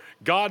power.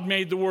 God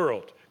made the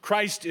world.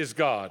 Christ is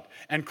God,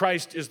 and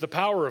Christ is the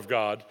power of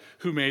God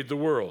who made the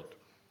world.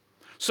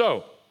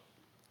 So,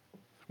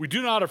 we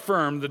do not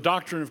affirm the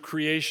doctrine of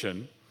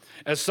creation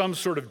as some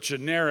sort of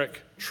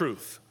generic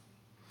truth.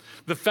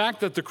 The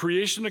fact that the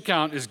creation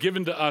account is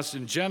given to us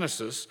in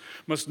Genesis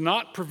must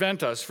not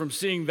prevent us from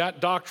seeing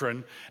that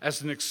doctrine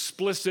as an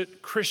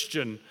explicit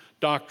Christian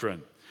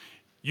doctrine.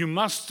 You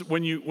must,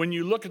 when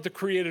you look at the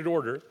created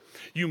order,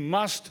 you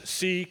must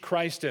see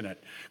Christ in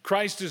it.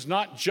 Christ is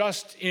not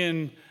just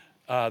in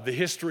the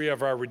history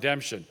of our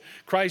redemption.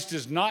 Christ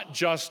is not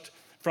just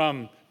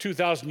from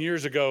 2,000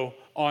 years ago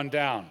on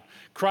down.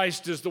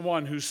 Christ is the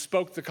one who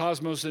spoke the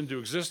cosmos into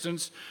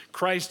existence.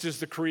 Christ is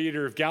the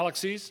creator of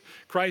galaxies.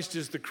 Christ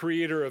is the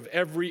creator of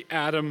every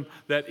atom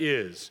that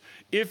is.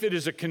 If it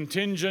is a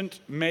contingent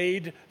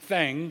made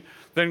thing,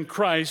 then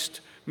Christ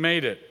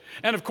made it.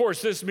 And of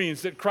course, this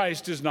means that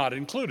Christ is not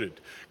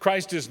included.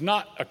 Christ is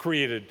not a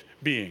created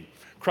being.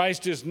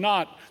 Christ is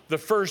not the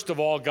first of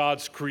all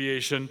God's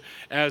creation,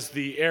 as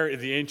the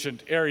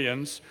ancient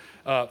Arians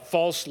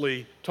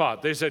falsely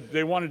taught. They said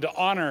they wanted to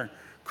honor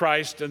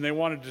Christ, and they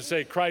wanted to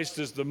say Christ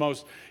is the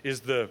most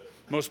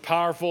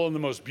powerful and the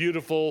most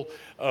beautiful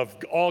of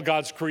all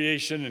God's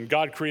creation, and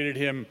God created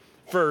him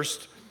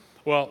first.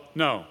 Well,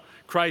 no.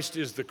 Christ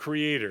is the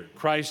creator.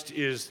 Christ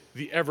is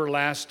the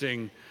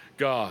everlasting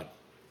God.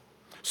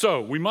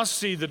 So we must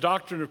see the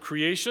doctrine of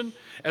creation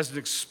as an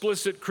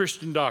explicit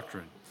Christian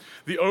doctrine.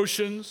 The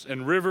oceans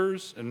and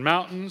rivers and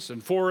mountains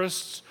and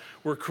forests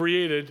were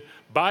created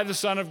by the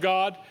Son of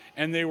God,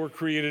 and they were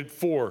created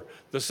for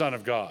the Son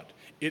of God.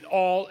 It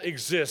all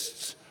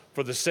exists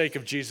for the sake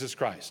of Jesus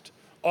Christ.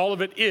 All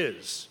of it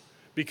is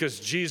because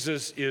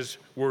Jesus is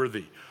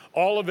worthy.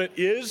 All of it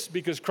is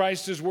because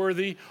Christ is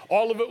worthy.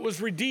 All of it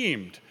was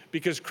redeemed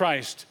because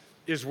Christ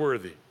is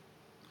worthy.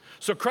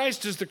 So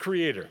Christ is the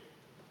creator.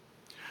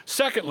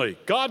 Secondly,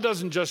 God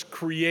doesn't just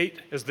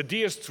create as the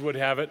deists would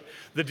have it.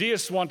 The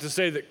deists want to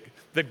say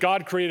that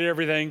God created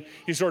everything.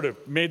 He sort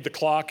of made the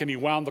clock and he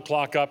wound the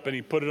clock up and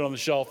he put it on the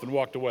shelf and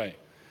walked away.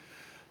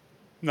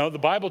 No, the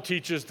Bible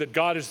teaches that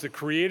God is the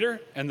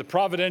creator and the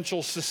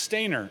providential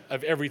sustainer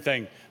of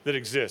everything that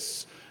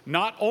exists.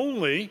 Not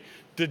only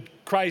did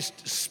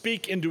Christ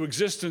speak into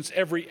existence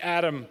every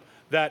atom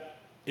that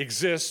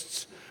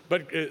exists,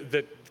 but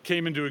that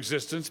came into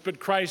existence, but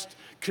Christ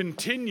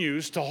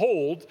continues to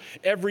hold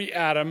every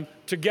atom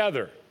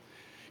together.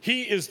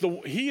 He is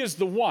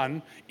the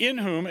one in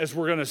whom, as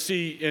we're going to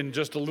see in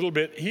just a little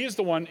bit, he is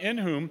the one in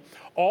whom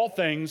all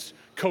things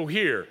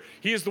cohere.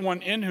 He is the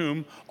one in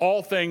whom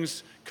all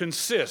things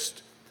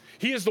consist.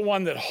 He is the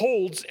one that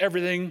holds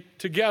everything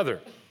together.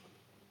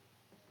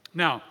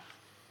 Now,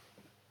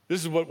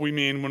 this is what we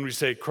mean when we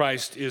say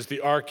Christ is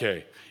the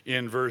arche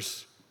in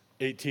verse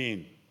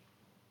 18.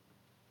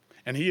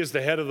 And he is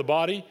the head of the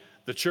body,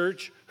 the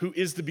church, who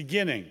is the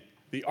beginning,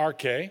 the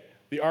arche,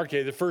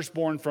 the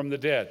firstborn from the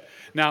dead.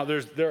 Now,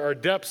 there are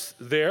depths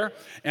there,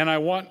 and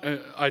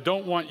I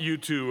don't want you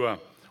to,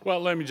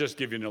 let me just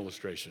give you an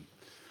illustration.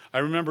 I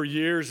remember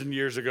years and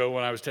years ago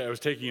when I was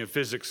taking a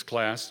physics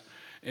class,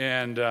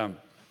 and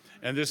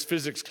this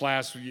physics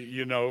class,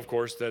 you know, of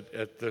course, that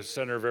at the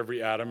center of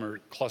every atom are a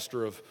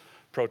cluster of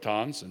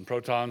protons, and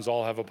protons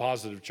all have a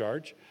positive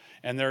charge,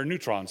 and there are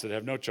neutrons that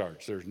have no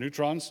charge. There's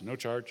neutrons, no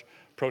charge,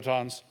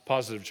 protons,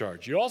 positive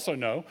charge. You also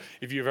know,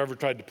 if you've ever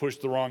tried to push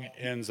the wrong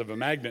ends of a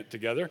magnet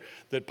together,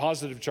 that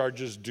positive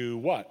charges do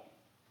what?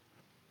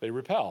 They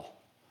repel.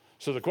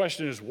 So the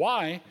question is,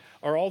 why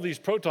are all these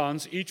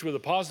protons, each with a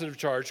positive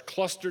charge,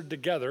 clustered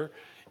together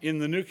in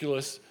the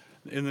nucleus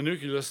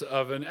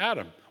of an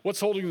atom? What's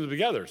holding them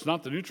together? It's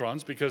not the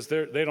neutrons, because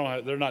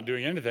they're not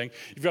doing anything.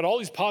 You've got all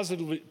these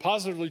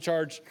positively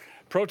charged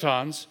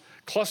protons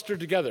clustered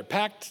together,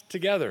 packed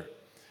together.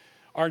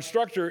 Our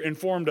instructor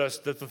informed us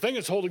that the thing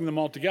that's holding them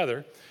all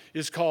together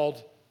is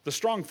called the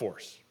strong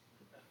force.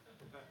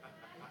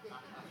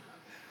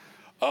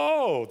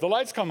 Oh, the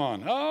lights come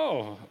on.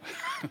 Oh.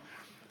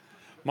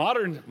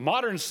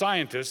 Modern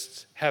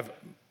scientists have,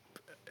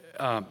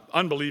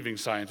 unbelieving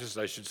scientists,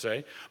 I should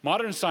say,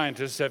 modern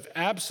scientists have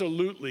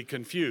absolutely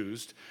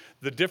confused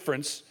the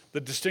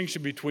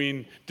distinction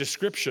between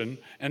description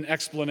and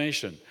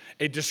explanation.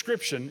 A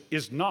description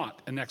is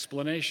not an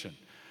explanation.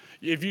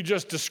 If you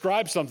just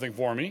describe something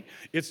for me,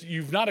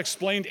 you've not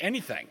explained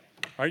anything.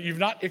 Right? You've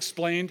not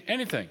explained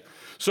anything.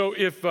 So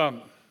if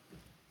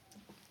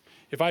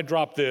I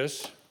drop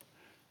this,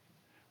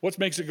 what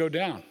makes it go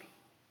down?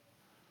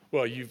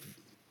 Well, you've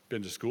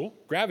been to school.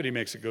 Gravity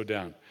makes it go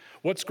down.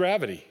 What's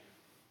gravity?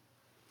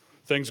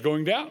 Things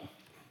going down.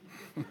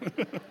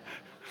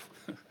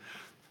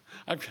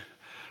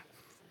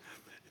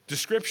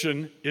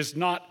 Description is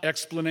not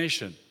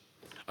explanation.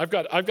 I've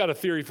got a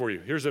theory for you.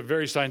 Here's a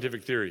very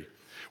scientific theory.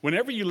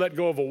 Whenever you let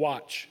go of a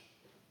watch,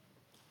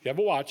 you have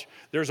a watch,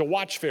 there's a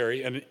watch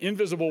fairy, an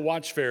invisible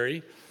watch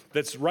fairy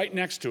that's right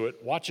next to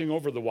it, watching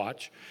over the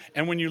watch.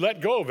 And when you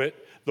let go of it,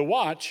 the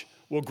watch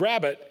will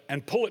grab it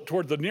and pull it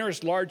toward the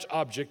nearest large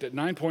object at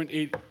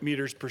 9.8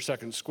 meters per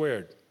second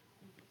squared.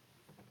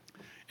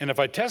 And if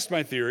I test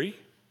my theory,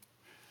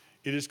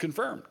 it is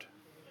confirmed.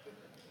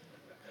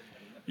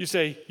 You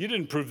say, you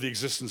didn't prove the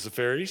existence of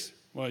fairies.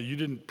 Well, you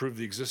didn't prove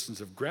the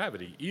existence of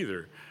gravity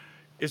either.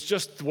 It's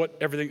just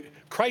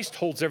Christ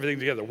holds everything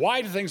together.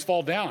 Why do things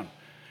fall down?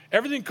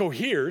 Everything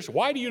coheres.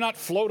 Why do you not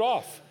float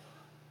off?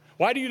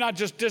 Why do you not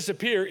just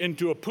disappear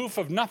into a poof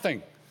of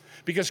nothing?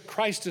 Because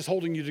Christ is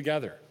holding you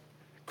together.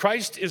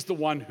 Christ is the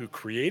one who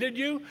created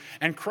you,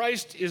 and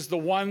Christ is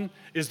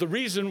the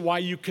reason why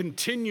you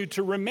continue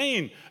to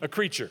remain a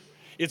creature.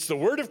 It's the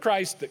word of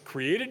Christ that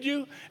created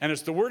you, and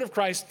it's the word of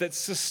Christ that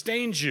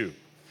sustains you.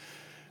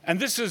 And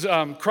this is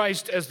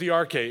Christ as the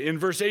arche. In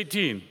verse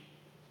 18,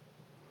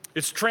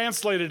 It's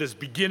translated as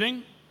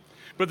beginning,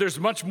 but there's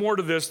much more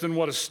to this than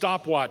what a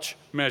stopwatch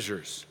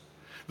measures.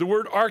 The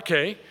word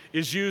arche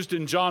is used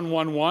in John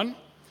 1:1.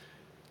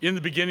 In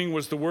the beginning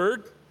was the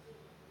Word,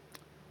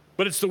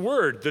 but it's the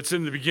Word that's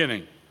in the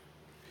beginning.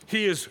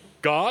 He is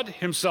God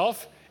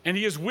himself, and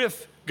he is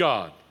with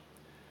God.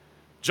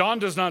 John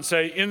does not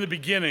say, in the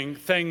beginning,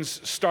 things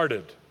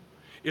started.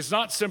 It's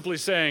not simply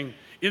saying,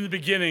 in the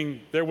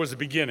beginning, there was a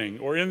beginning,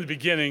 or in the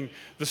beginning,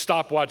 the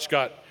stopwatch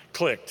got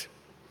clicked.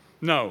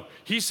 No,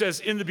 he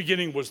says, in the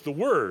beginning was the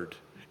Word.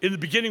 In the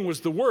beginning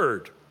was the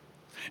Word.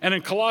 And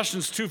in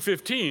Colossians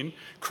 2:15,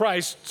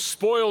 Christ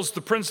spoils the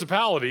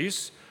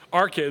principalities,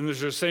 arche, and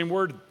there's the same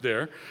word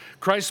there.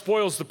 Christ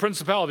spoils the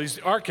principalities,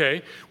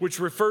 arche, which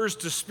refers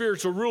to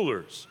spiritual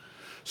rulers.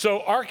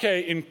 So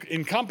arche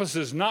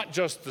encompasses not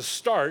just the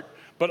start,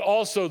 but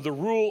also the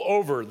rule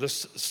over, the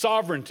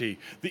sovereignty,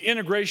 the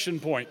integration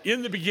point.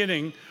 In the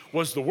beginning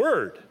was the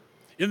Word.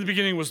 In the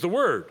beginning was the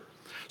Word.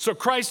 So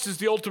Christ is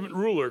the ultimate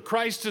ruler.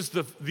 Christ is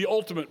the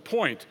ultimate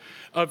point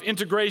of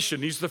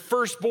integration. He's the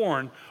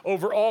firstborn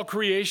over all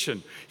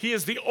creation. He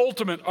is the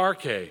ultimate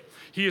arche.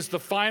 He is the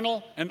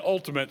final and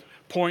ultimate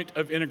point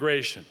of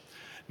integration.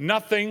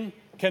 Nothing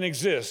can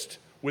exist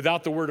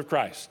without the Word of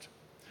Christ.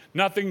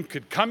 Nothing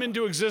could come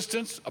into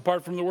existence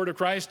apart from the Word of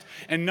Christ,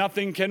 and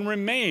nothing can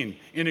remain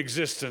in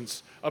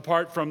existence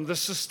apart from the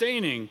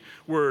sustaining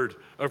Word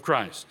of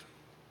Christ.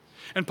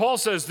 And Paul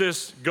says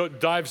this,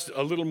 dives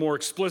a little more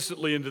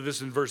explicitly into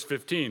this in verse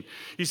 15.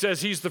 He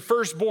says he's the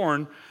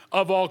firstborn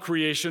of all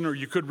creation, or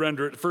you could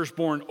render it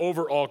firstborn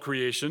over all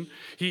creation.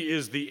 He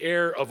is the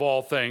heir of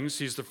all things.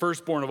 He's the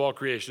firstborn of all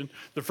creation.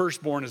 The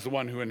firstborn is the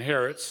one who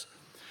inherits.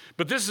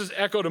 But this is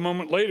echoed a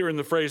moment later in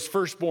the phrase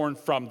firstborn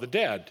from the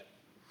dead.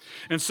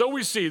 And so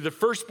we see the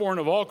firstborn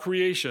of all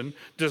creation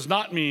does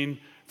not mean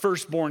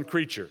firstborn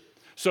creature.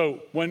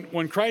 So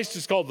when Christ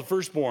is called the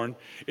firstborn,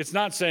 it's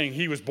not saying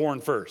he was born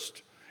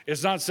first.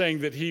 It's not saying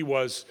that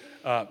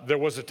there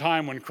was a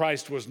time when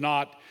Christ was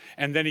not,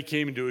 and then he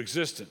came into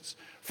existence.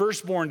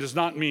 Firstborn does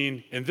not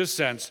mean, in this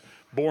sense,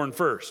 born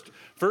first.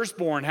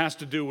 Firstborn has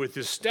to do with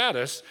his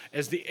status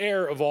as the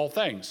heir of all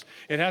things.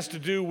 It has to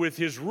do with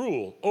his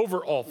rule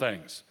over all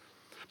things.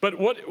 But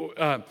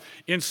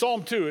in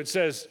Psalm 2, it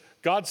says,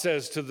 God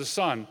says to the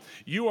Son,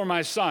 "You are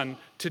my Son,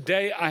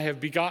 today I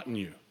have begotten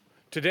you."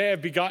 Today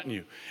I've begotten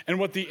you. And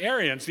what the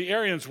Arians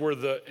were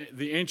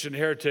the ancient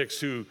heretics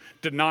who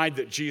denied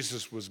that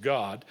Jesus was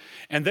God.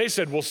 And they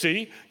said, well,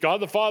 see, God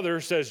the Father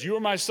says, you are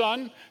my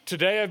Son,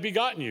 today I've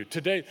begotten you.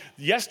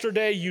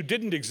 Yesterday you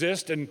didn't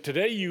exist, and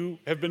today you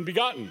have been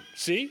begotten.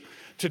 See,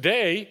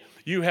 today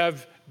you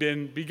have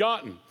been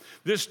begotten.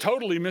 This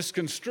totally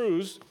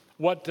misconstrues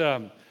what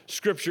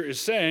Scripture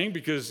is saying,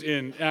 because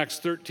in Acts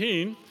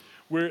 13,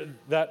 where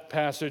that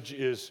passage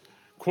is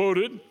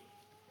quoted,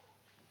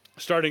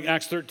 starting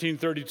Acts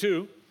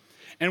 13:32,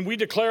 and we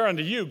declare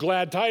unto you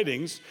glad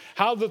tidings,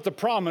 how that the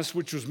promise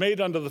which was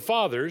made unto the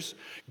fathers,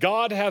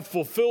 God hath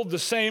fulfilled the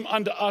same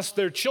unto us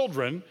their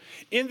children,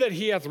 in that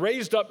he hath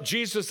raised up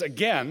Jesus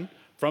again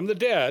from the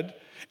dead,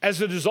 as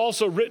it is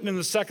also written in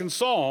the second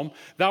Psalm,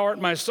 thou art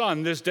my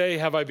Son, this day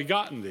have I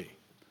begotten thee.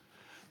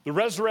 The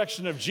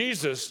resurrection of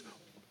Jesus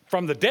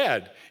from the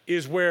dead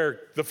is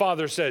where the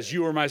Father says,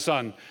 you are my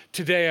Son,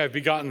 today I've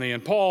begotten thee.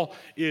 And Paul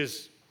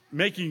is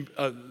making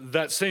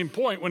that same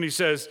point when he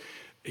says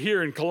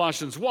here in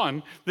Colossians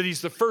 1 that he's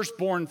the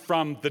firstborn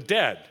from the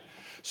dead.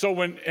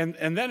 So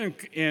and then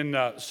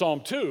in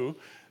Psalm 2,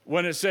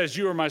 when it says,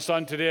 you are my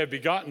Son, today I've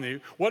begotten thee,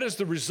 what is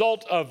the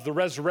result of the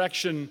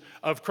resurrection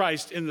of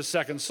Christ in the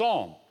second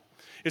Psalm?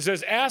 It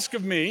says, ask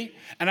of me,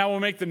 and I will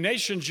make the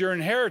nations your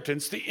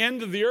inheritance, the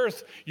end of the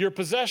earth your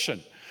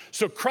possession.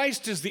 So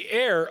Christ is the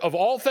heir of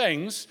all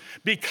things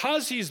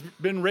because he's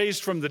been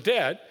raised from the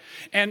dead.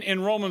 And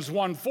in Romans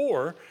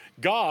 1:4,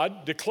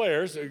 God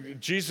declares,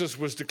 Jesus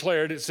was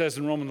declared, it says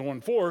in Romans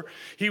 1:4,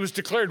 he was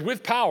declared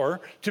with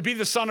power to be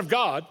the Son of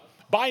God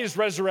by his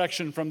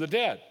resurrection from the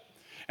dead.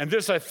 And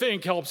this, I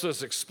think, helps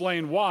us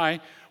explain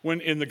why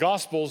when in the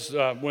Gospels,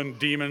 when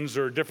demons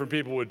or different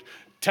people would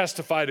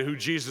testify to who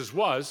Jesus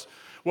was,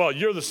 well,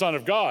 you're the Son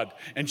of God.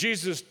 And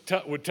Jesus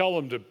would tell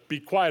them to be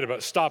quiet about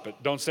it. Stop it.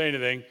 Don't say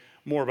anything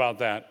more about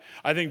that.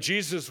 I think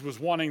Jesus was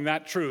wanting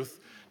that truth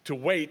to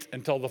wait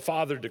until the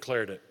Father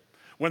declared it.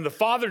 When the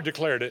Father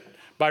declared it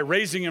by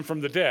raising him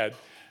from the dead,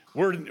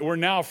 we're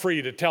now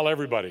free to tell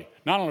everybody.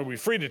 Not only are we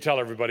free to tell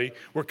everybody,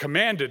 we're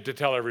commanded to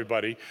tell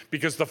everybody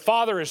because the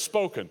Father has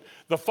spoken.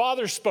 The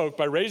Father spoke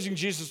by raising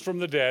Jesus from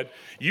the dead.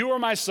 You are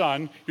my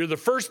Son. You're the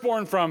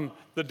firstborn from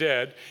the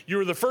dead.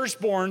 You are the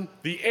firstborn,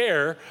 the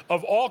heir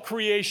of all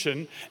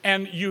creation,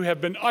 and you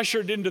have been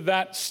ushered into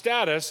that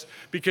status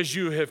because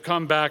you have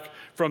come back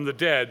from the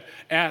dead.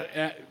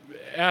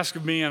 Ask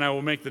of me, and I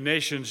will make the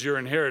nations your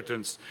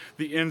inheritance,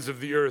 the ends of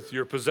the earth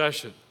your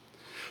possession.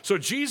 So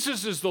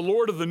Jesus is the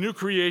Lord of the new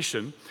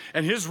creation,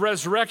 and his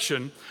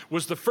resurrection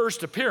was the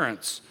first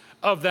appearance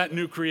of that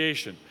new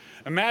creation.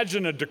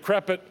 Imagine a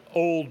decrepit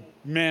old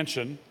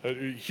mansion,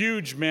 a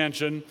huge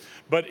mansion,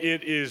 but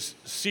it is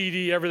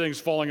seedy, everything's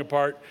falling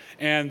apart,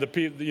 and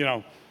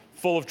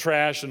full of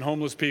trash and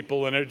homeless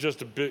people, and it's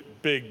just a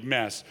big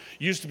mess.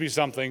 Used to be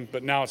something,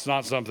 but now it's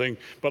not something,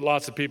 but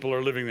lots of people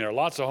are living there.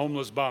 Lots of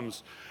homeless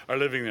bums are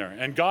living there.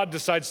 And God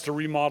decides to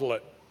remodel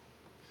it.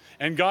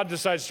 And God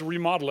decides to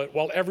remodel it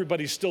while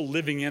everybody's still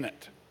living in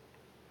it.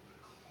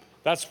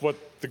 That's what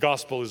the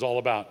gospel is all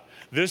about.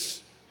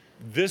 This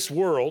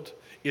world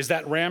is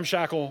that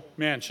ramshackle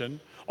mansion.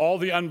 All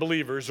the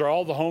unbelievers or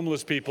all the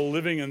homeless people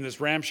living in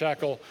this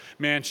ramshackle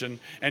mansion.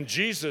 And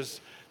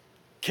Jesus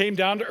came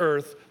down to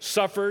earth,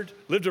 suffered,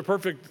 lived a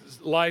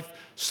perfect life,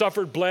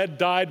 suffered, bled,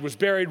 died, was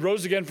buried,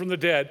 rose again from the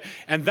dead.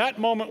 And that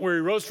moment where he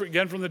rose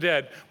again from the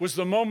dead was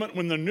the moment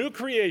when the new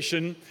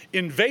creation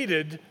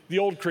invaded the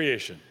old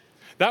creation.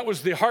 That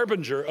was the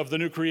harbinger of the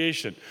new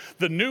creation.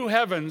 The new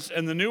heavens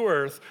and the new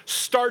earth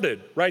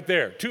started right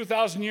there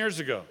 2,000 years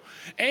ago.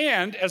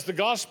 And as the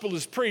gospel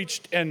is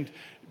preached and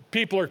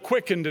people are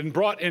quickened and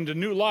brought into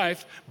new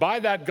life by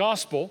that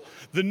gospel,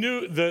 the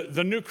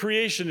new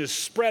creation is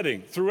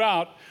spreading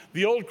throughout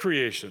the old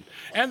creation.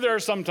 And there are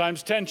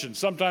sometimes tensions.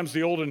 Sometimes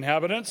the old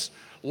inhabitants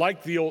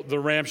like the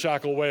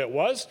ramshackle way it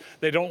was.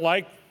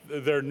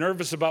 They're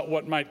nervous about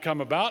what might come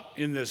about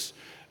in this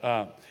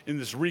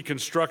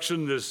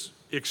reconstruction, this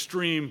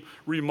extreme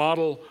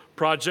remodel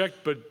project.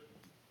 But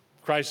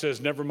Christ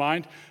says, never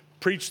mind,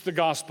 preach the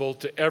gospel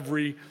to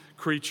every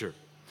creature.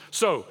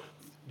 So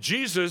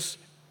Jesus,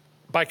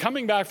 by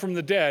coming back from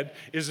the dead,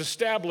 is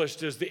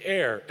established as the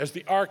heir, as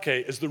the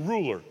arche, as the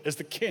ruler, as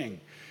the king.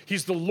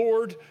 He's the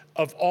Lord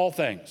of all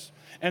things.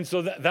 And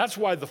so that's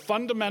why the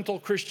fundamental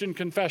Christian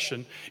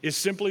confession is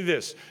simply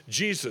this: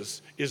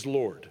 Jesus is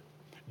Lord.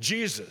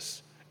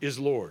 Jesus is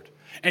Lord.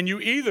 And you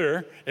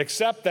either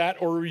accept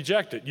that or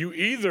reject it. You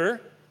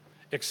either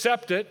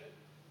accept it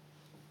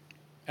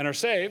and are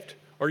saved,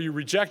 or you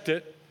reject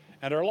it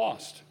and are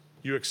lost.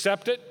 You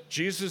accept it,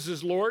 Jesus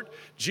is Lord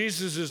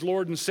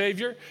and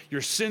Savior,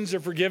 your sins are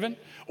forgiven,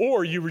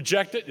 or you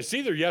reject it. It's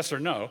either yes or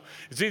no.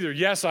 It's either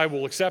yes, I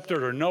will accept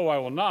it, or no, I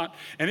will not.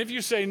 And if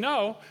you say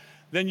no,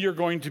 then you're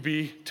going to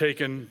be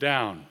taken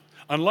down.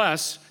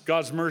 Unless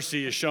God's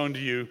mercy is shown to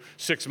you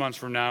 6 months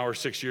from now or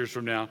 6 years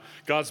from now.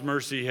 God's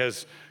mercy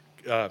has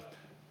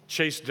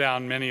chased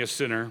down many a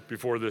sinner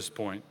before this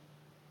point.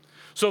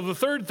 So the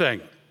third thing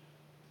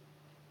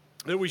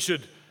that we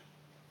should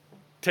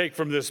take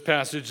from this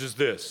passage is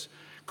this: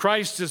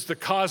 Christ is the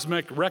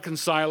cosmic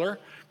reconciler.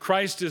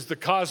 Christ is the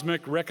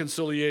cosmic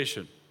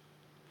reconciliation.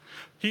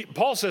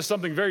 Paul says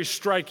something very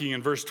striking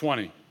in verse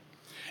 20.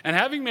 And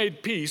having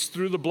made peace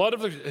through the blood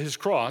of his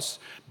cross,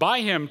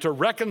 by him to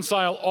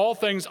reconcile all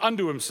things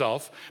unto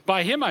himself,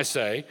 by him I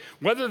say,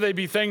 whether they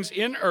be things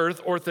in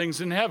earth or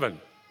things in heaven.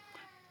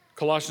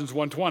 Colossians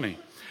 1:20.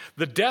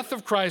 The death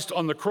of Christ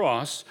on the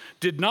cross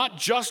did not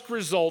just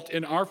result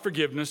in our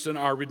forgiveness and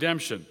our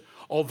redemption,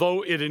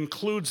 although it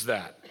includes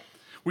that.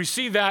 We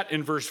see that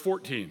in verse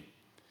 14.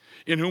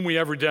 In whom we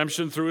have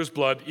redemption through his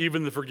blood,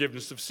 even the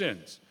forgiveness of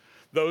sins.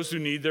 Those who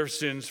need their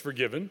sins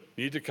forgiven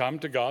need to come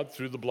to God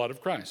through the blood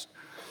of Christ.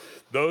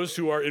 Those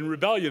who are in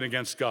rebellion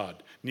against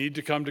God need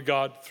to come to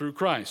God through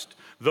Christ.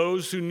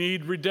 Those who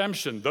need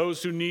redemption,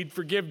 those who need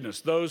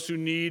forgiveness, those who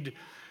need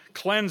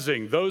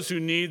cleansing, those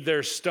who need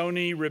their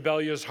stony,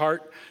 rebellious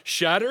heart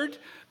shattered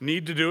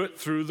need to do it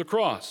through the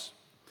cross.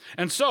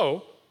 And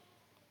so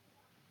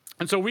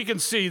we can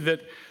see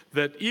that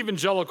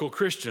evangelical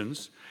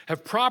Christians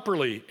have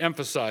properly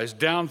emphasized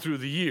down through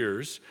the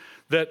years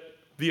that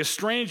the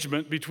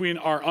estrangement between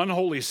our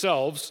unholy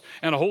selves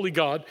and a holy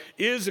God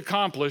is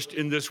accomplished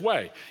in this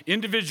way.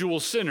 Individual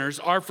sinners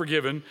are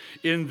forgiven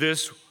in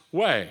this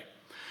way.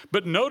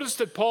 But notice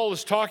that Paul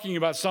is talking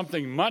about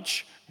something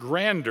much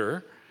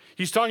grander.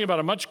 He's talking about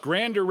a much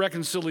grander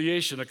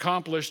reconciliation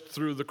accomplished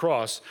through the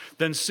cross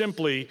than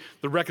simply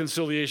the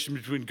reconciliation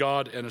between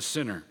God and a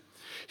sinner.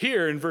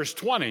 Here in verse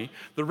 20,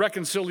 the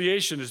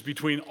reconciliation is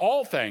between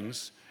all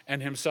things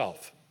and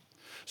himself.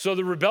 So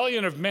the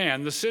rebellion of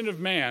man, the sin of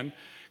man,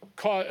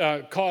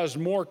 caused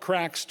more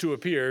cracks to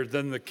appear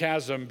than the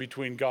chasm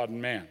between God and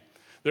man.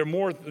 There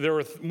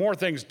are more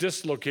things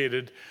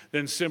dislocated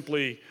than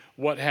simply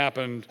what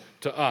happened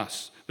to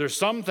us. There's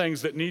some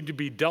things that need to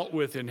be dealt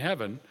with in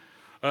heaven.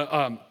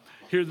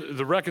 Here,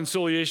 the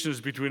reconciliation is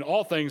between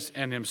all things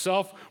and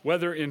himself,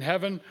 whether in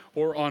heaven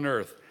or on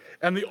earth.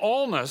 And the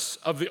allness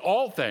of the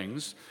all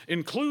things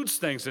includes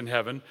things in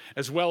heaven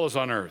as well as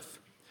on earth.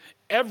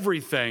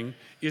 Everything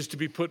is to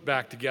be put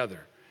back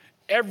together.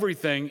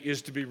 Everything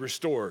is to be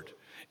restored.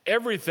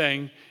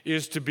 Everything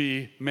is to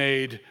be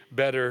made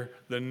better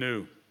than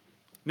new.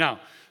 Now,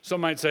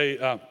 some might say,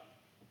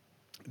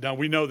 now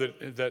we know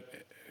that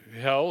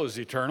hell is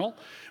eternal.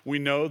 We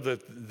know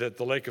that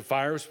the lake of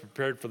fire is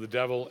prepared for the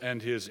devil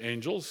and his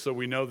angels. So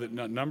we know that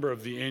a number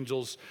of the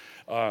angels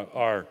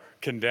are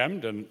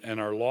condemned and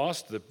are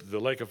lost. The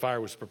lake of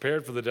fire was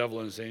prepared for the devil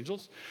and his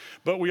angels.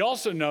 But we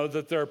also know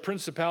that there are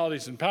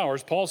principalities and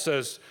powers. Paul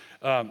says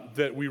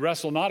that we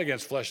wrestle not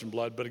against flesh and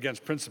blood, but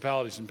against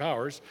principalities and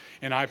powers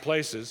in high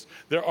places.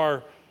 There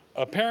are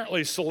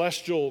apparently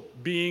celestial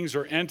beings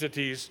or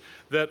entities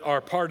that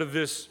are part of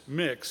this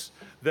mix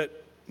that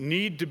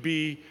need to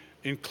be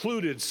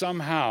included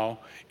somehow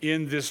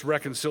in this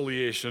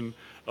reconciliation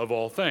of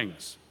all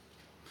things.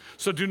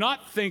 So do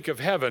not think of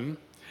heaven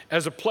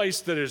as a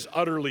place that is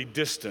utterly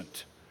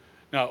distant.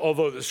 Now,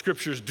 although the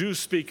scriptures do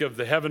speak of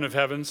the heaven of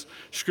heavens,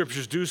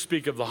 scriptures do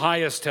speak of the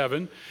highest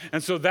heaven,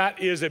 and so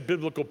that is a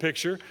biblical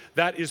picture.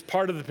 That is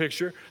part of the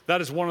picture. That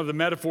is one of the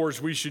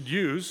metaphors we should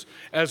use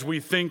as we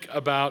think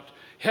about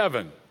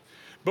heaven.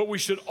 But we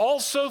should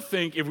also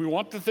think, if we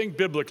want to think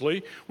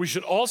biblically, we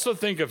should also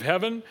think of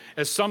heaven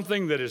as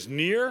something that is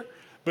near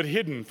but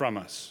hidden from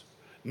us.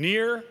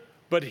 Near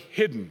but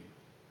hidden.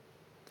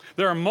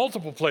 There are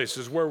multiple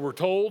places where we're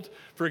told,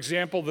 for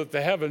example, that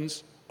the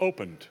heavens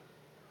opened.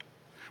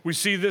 We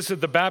see this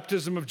at the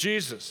baptism of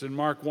Jesus in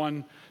Mark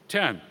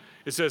 1:10.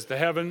 It says the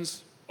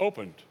heavens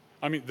opened.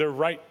 I mean, they're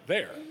right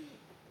there.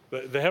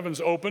 The heavens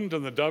opened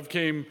and the dove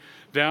came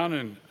down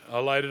and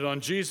alighted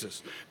on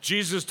Jesus.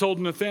 Jesus told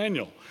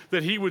Nathanael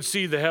that he would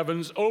see the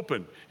heavens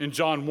open in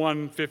John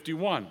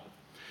 1:51.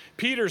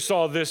 Peter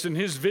saw this in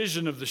his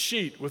vision of the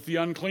sheet with the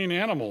unclean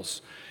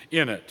animals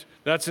in it.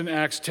 That's in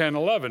Acts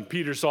 10:11.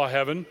 Peter saw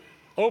heaven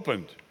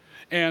opened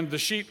and the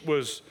sheet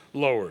was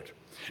lowered.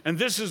 And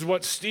this is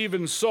what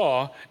Stephen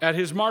saw at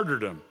his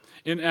martyrdom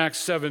in Acts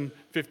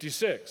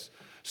 7:56.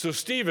 So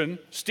Stephen,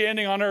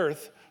 standing on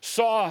earth,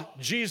 saw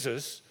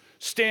Jesus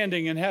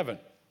standing in heaven.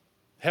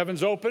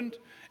 Heaven's opened,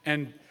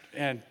 and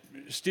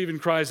Stephen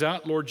cries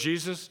out, "Lord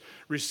Jesus,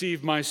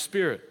 receive my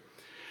spirit."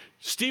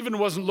 Stephen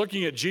wasn't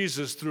looking at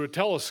Jesus through a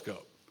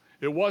telescope.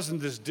 It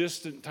wasn't this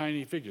distant,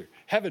 tiny figure.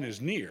 Heaven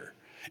is near,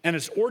 and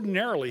it's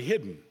ordinarily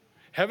hidden.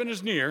 Heaven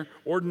is near,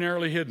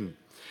 ordinarily hidden.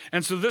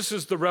 And so this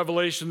is the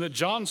revelation that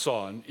John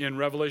saw in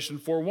Revelation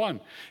 4:1.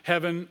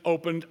 Heaven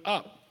opened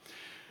up.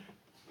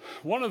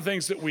 One of the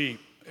things that we,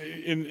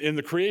 in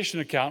the creation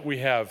account, we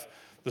have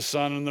the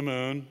sun and the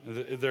moon.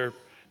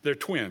 They're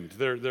twinned.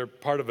 They're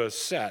part of a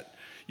set.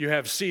 You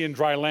have sea and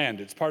dry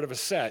land. It's part of a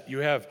set. You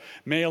have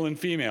male and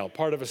female,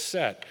 part of a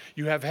set.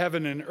 You have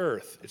heaven and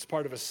earth. It's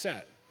part of a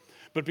set.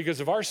 But because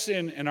of our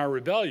sin and our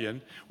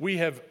rebellion, we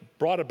have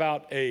brought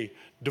about a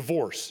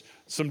divorce.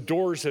 Some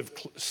doors have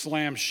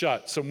slammed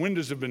shut. Some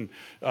windows have been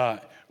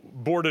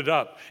boarded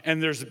up.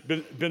 And there's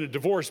been a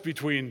divorce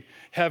between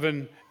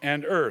heaven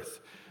and earth.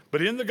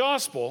 But in the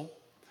gospel,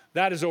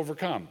 that is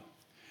overcome.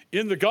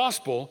 In the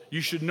gospel,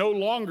 you should no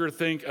longer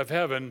think of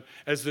heaven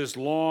as this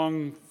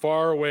long,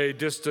 far away,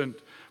 distant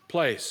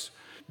place.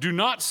 Do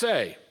not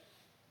say,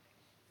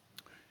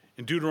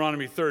 in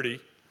Deuteronomy 30,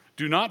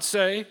 do not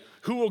say,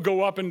 who will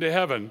go up into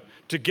heaven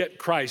to get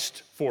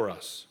Christ for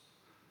us?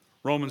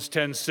 Romans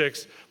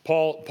 10:6,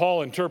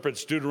 Paul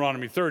interprets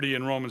Deuteronomy 30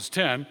 in Romans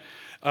 10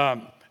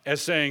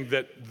 as saying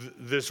that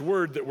this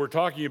word that we're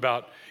talking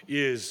about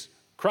is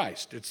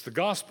Christ. It's the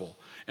gospel.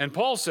 And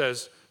Paul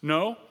says,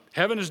 no,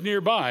 heaven is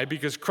nearby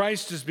because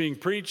Christ is being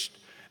preached,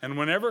 and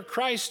whenever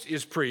Christ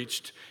is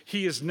preached,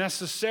 he is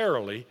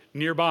necessarily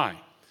nearby.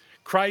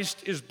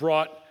 Christ is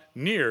brought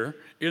near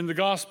in the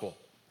gospel.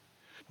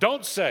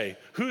 Don't say,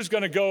 who's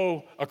going to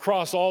go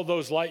across all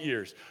those light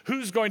years?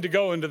 Who's going to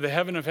go into the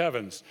heaven of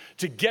heavens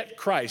to get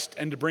Christ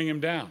and to bring him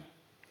down?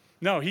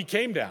 No, he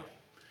came down.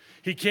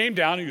 He came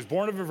down, he was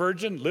born of a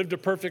virgin, lived a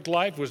perfect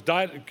life, was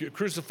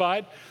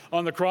crucified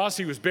on the cross,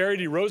 he was buried,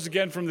 he rose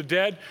again from the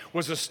dead,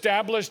 was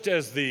established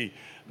as the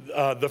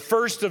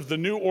first of the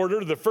new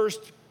order, the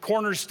first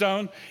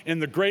cornerstone in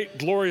the great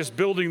glorious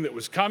building that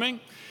was coming.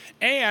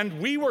 And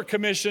we were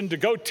commissioned to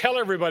go tell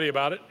everybody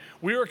about it.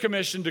 We were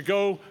commissioned to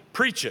go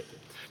preach it.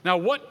 Now,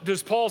 what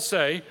does Paul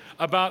say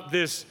about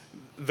this,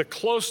 the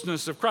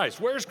closeness of Christ?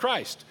 Where's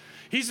Christ?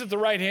 He's at the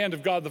right hand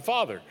of God the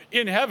Father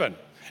in heaven.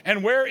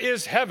 And where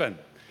is heaven?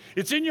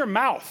 It's in your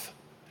mouth.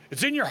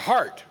 It's in your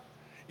heart.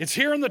 It's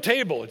here on the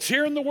table. It's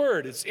here in the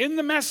word. It's in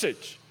the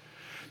message.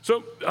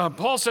 So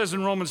Paul says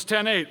in Romans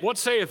 10:8, what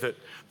saith it?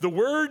 The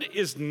word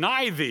is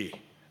nigh thee,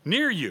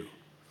 near you,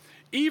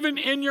 even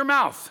in your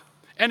mouth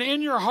and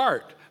in your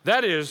heart.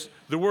 That is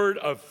the word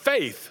of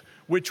faith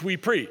which we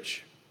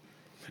preach.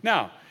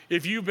 Now,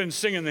 if you've been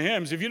singing the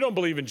hymns, if you don't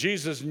believe in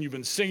Jesus and you've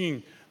been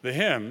singing the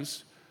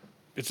hymns,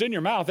 it's in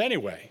your mouth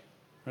anyway.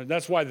 Right?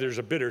 That's why there's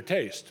a bitter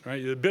taste,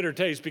 right? The bitter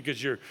taste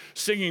because you're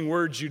singing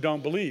words you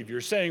don't believe.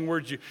 You're saying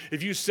words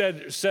if you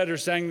said or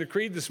sang the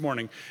creed this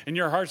morning and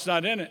your heart's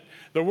not in it,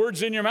 the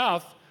word's in your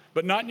mouth,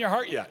 but not in your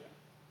heart yet.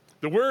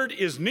 The word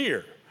is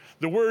near.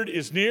 The word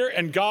is near,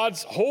 and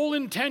God's whole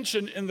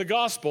intention in the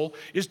gospel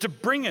is to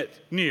bring it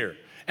near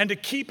and to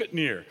keep it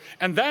near.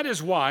 And that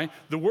is why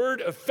the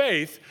word of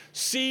faith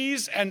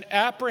sees and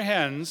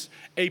apprehends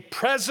a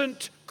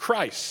present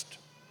Christ.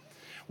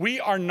 We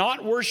are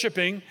not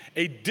worshiping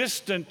a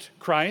distant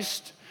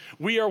Christ.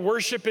 We are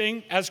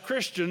worshiping, as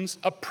Christians,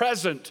 a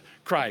present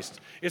Christ.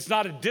 It's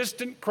not a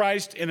distant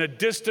Christ in a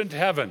distant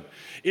heaven.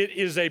 It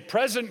is a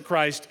present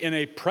Christ in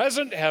a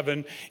present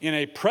heaven, in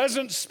a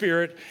present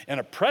spirit, and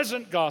a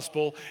present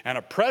gospel, and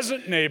a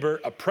present neighbor,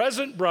 a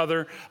present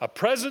brother, a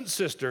present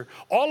sister.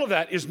 All of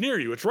that is near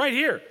you. It's right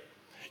here.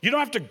 You don't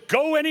have to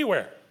go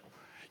anywhere.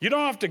 You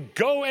don't have to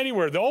go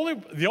anywhere. The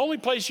only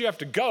place you have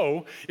to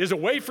go is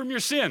away from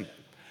your sin,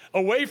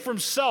 away from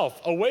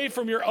self, away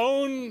from your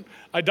own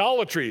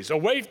idolatries,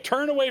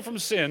 turn away from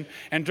sin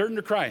and turn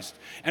to Christ.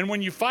 And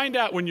when you find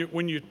out, when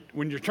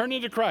you're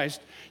turning to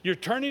Christ, you're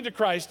turning to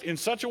Christ in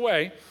such a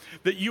way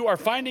that you are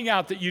finding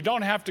out that you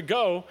don't have to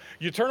go,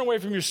 you turn away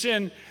from your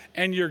sin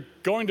and you're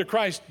going to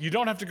Christ, you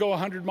don't have to go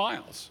 100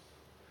 miles.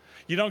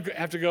 You don't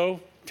have to go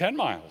 10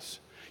 miles.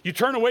 You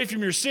turn away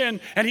from your sin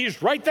and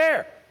he's right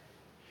there.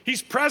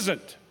 He's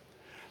present.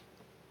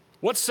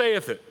 What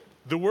saith it?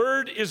 The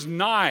word is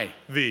nigh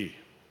thee,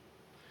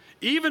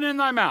 even in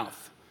thy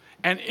mouth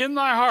and in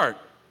thy heart.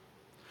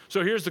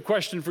 So here's the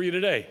question for you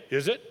today.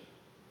 Is it?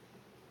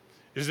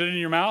 Is it in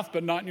your mouth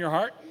but not in your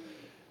heart?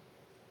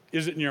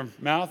 Is it in your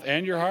mouth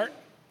and your heart?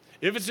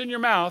 If it's in your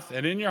mouth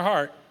and in your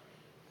heart,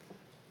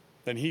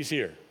 then he's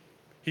here.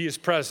 He is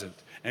present.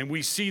 And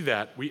we see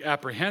that, we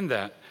apprehend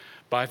that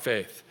by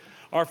faith.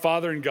 Our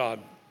Father in God,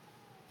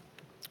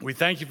 we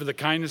thank you for the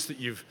kindness that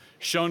you've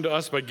shown to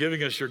us by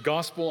giving us your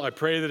gospel. I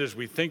pray that as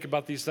we think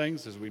about these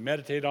things, as we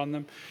meditate on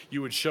them,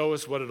 you would show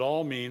us what it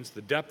all means,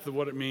 the depth of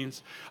what it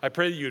means. I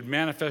pray that you would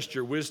manifest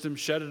your wisdom,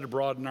 shed it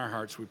abroad in our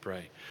hearts, we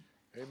pray.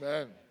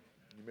 Amen.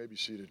 You may be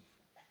seated.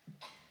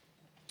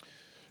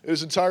 It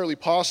is entirely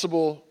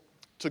possible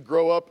to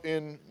grow up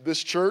in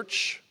this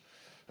church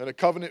and a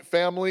covenant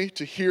family,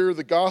 to hear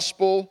the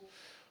gospel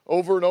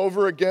over and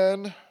over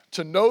again,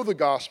 to know the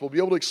gospel, be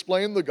able to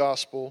explain the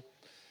gospel,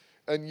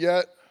 and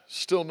yet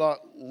still not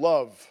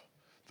love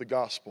the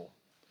gospel.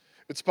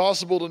 It's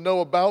possible to know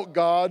about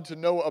God, to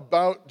know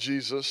about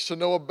Jesus, to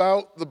know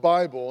about the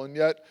Bible, and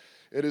yet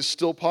it is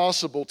still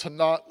possible to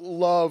not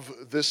love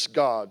this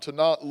God, to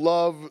not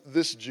love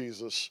this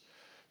Jesus,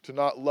 to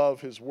not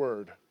love his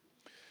word.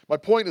 My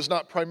point is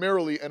not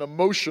primarily an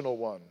emotional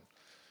one.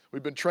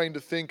 We've been trained to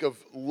think of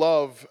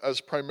love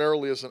as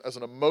primarily as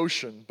an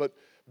emotion, but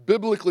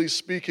biblically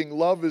speaking,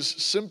 love is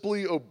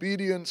simply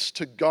obedience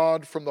to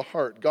God from the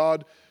heart.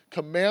 God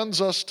commands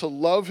us to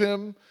love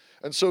him,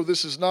 and so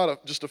this is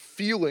not just a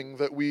feeling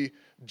that we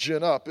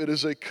gin up. It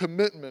is a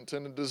commitment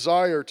and a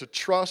desire to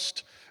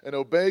trust and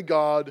obey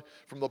God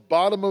from the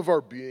bottom of our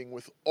being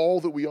with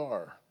all that we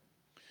are.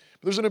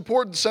 There's an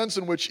important sense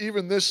in which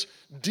even this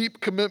deep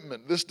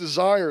commitment, this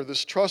desire,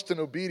 this trust and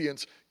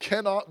obedience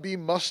cannot be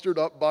mustered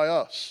up by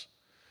us.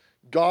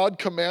 God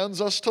commands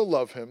us to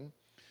love him,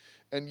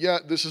 and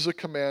yet this is a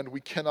command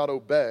we cannot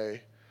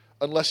obey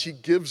unless he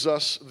gives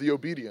us the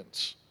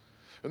obedience.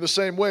 In the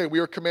same way, we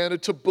are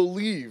commanded to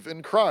believe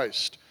in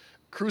Christ,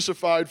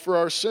 crucified for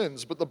our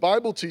sins, but the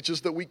Bible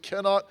teaches that we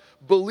cannot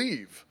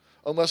believe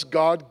unless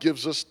God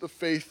gives us the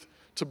faith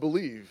to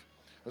believe.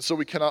 And so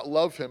we cannot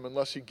love him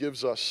unless he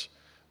gives us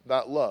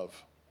that love.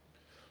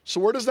 So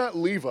where does that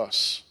leave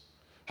us?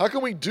 How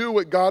can we do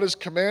what God has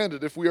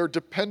commanded if we are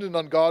dependent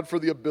on God for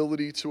the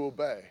ability to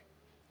obey?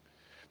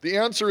 The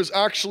answer is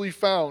actually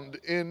found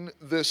in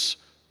this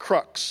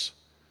crux,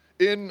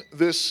 in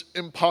this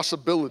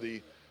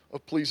impossibility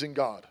of pleasing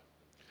God.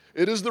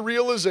 It is the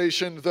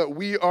realization that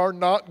we are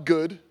not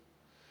good,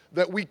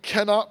 that we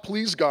cannot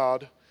please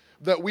God,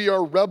 that we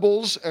are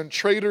rebels and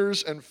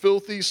traitors and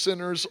filthy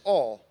sinners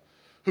all,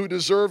 who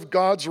deserve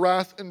God's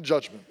wrath and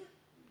judgment.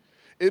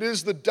 It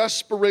is the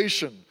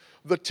desperation,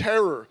 the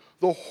terror,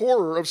 the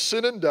horror of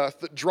sin and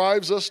death that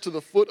drives us to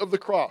the foot of the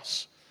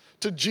cross,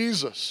 to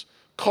Jesus,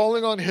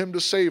 calling on him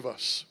to save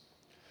us.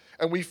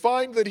 And we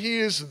find that he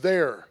is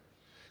there.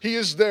 He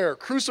is there,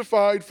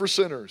 crucified for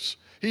sinners.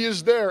 He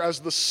is there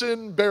as the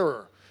sin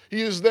bearer.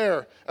 He is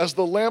there as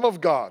the Lamb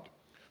of God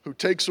who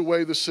takes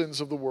away the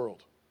sins of the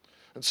world.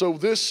 And so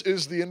this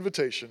is the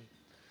invitation.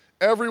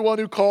 Everyone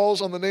who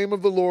calls on the name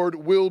of the Lord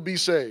will be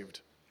saved.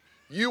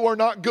 You are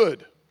not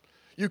good.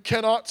 You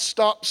cannot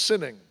stop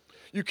sinning.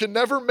 You can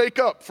never make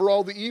up for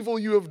all the evil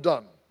you have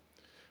done.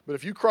 But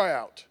if you cry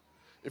out,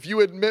 if you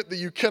admit that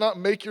you cannot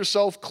make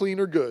yourself clean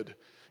or good,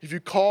 if you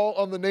call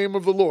on the name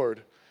of the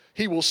Lord,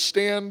 he will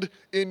stand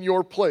in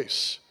your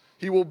place.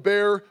 He will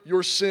bear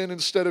your sin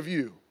instead of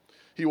you.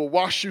 He will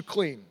wash you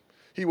clean.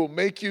 He will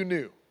make you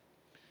new.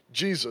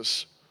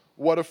 Jesus,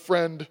 what a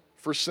friend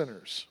for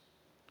sinners.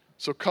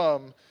 So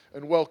come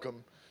and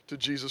welcome to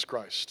Jesus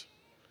Christ.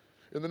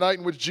 In the night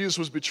in which Jesus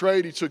was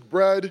betrayed, he took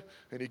bread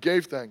and he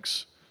gave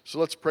thanks. So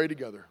let's pray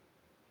together.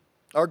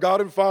 Our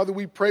God and Father,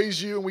 we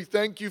praise you and we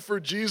thank you for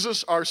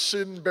Jesus, our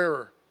sin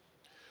bearer.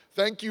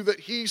 Thank you that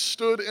he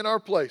stood in our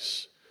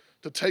place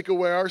to take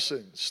away our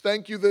sins.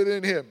 Thank you that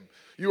in him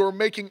you are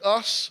making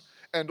us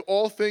and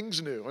all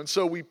things new. And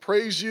so we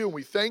praise you and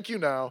we thank you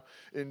now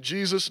in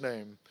Jesus'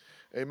 name.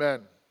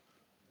 Amen.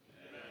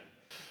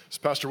 As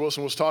Pastor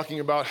Wilson was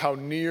talking about how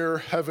near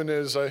heaven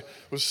is, I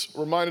was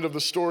reminded of the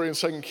story in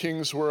 2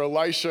 Kings where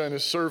Elisha and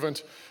his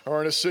servant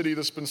are in a city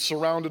that's been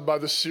surrounded by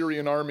the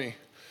Syrian army.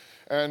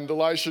 And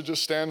Elisha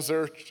just stands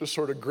there just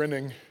sort of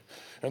grinning.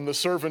 And the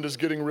servant is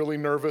getting really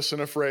nervous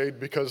and afraid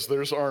because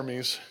there's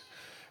armies.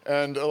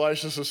 And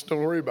Elisha says,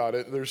 don't worry about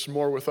it. There's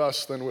more with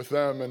us than with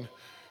them. And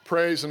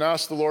prays and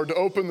asks the Lord to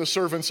open the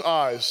servant's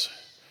eyes.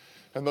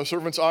 And the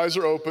servant's eyes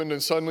are opened,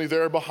 and suddenly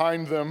there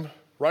behind them,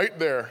 right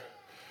there,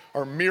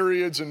 are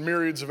myriads and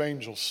myriads of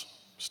angels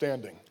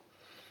standing.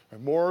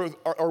 And more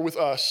are with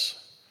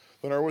us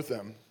than are with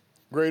them.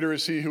 Greater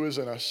is he who is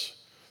in us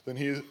than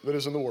he that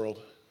is in the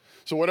world.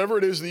 So whatever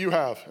it is that you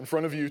have in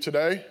front of you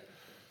today,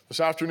 this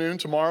afternoon,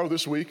 tomorrow,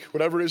 this week,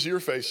 whatever it is you're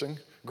facing,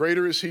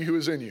 greater is he who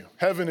is in you.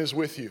 Heaven is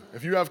with you.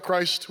 If you have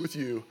Christ with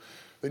you,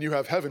 then you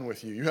have heaven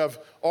with you. You have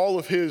all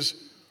of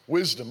his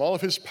wisdom, all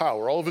of his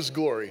power, all of his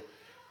glory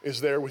is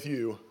there with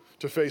you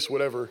to face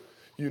whatever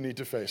you need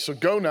to face. So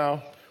go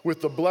now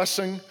with the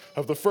blessing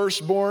of the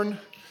firstborn,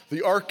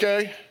 the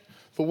arche,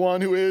 the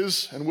one who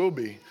is and will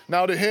be.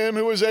 Now to him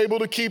who is able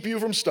to keep you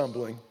from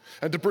stumbling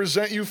and to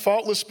present you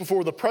faultless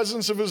before the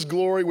presence of his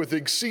glory with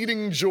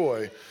exceeding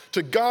joy,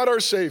 to God our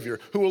Savior,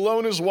 who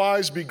alone is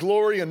wise, be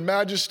glory and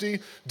majesty,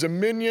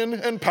 dominion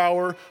and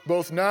power,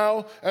 both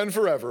now and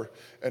forever.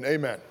 And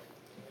amen.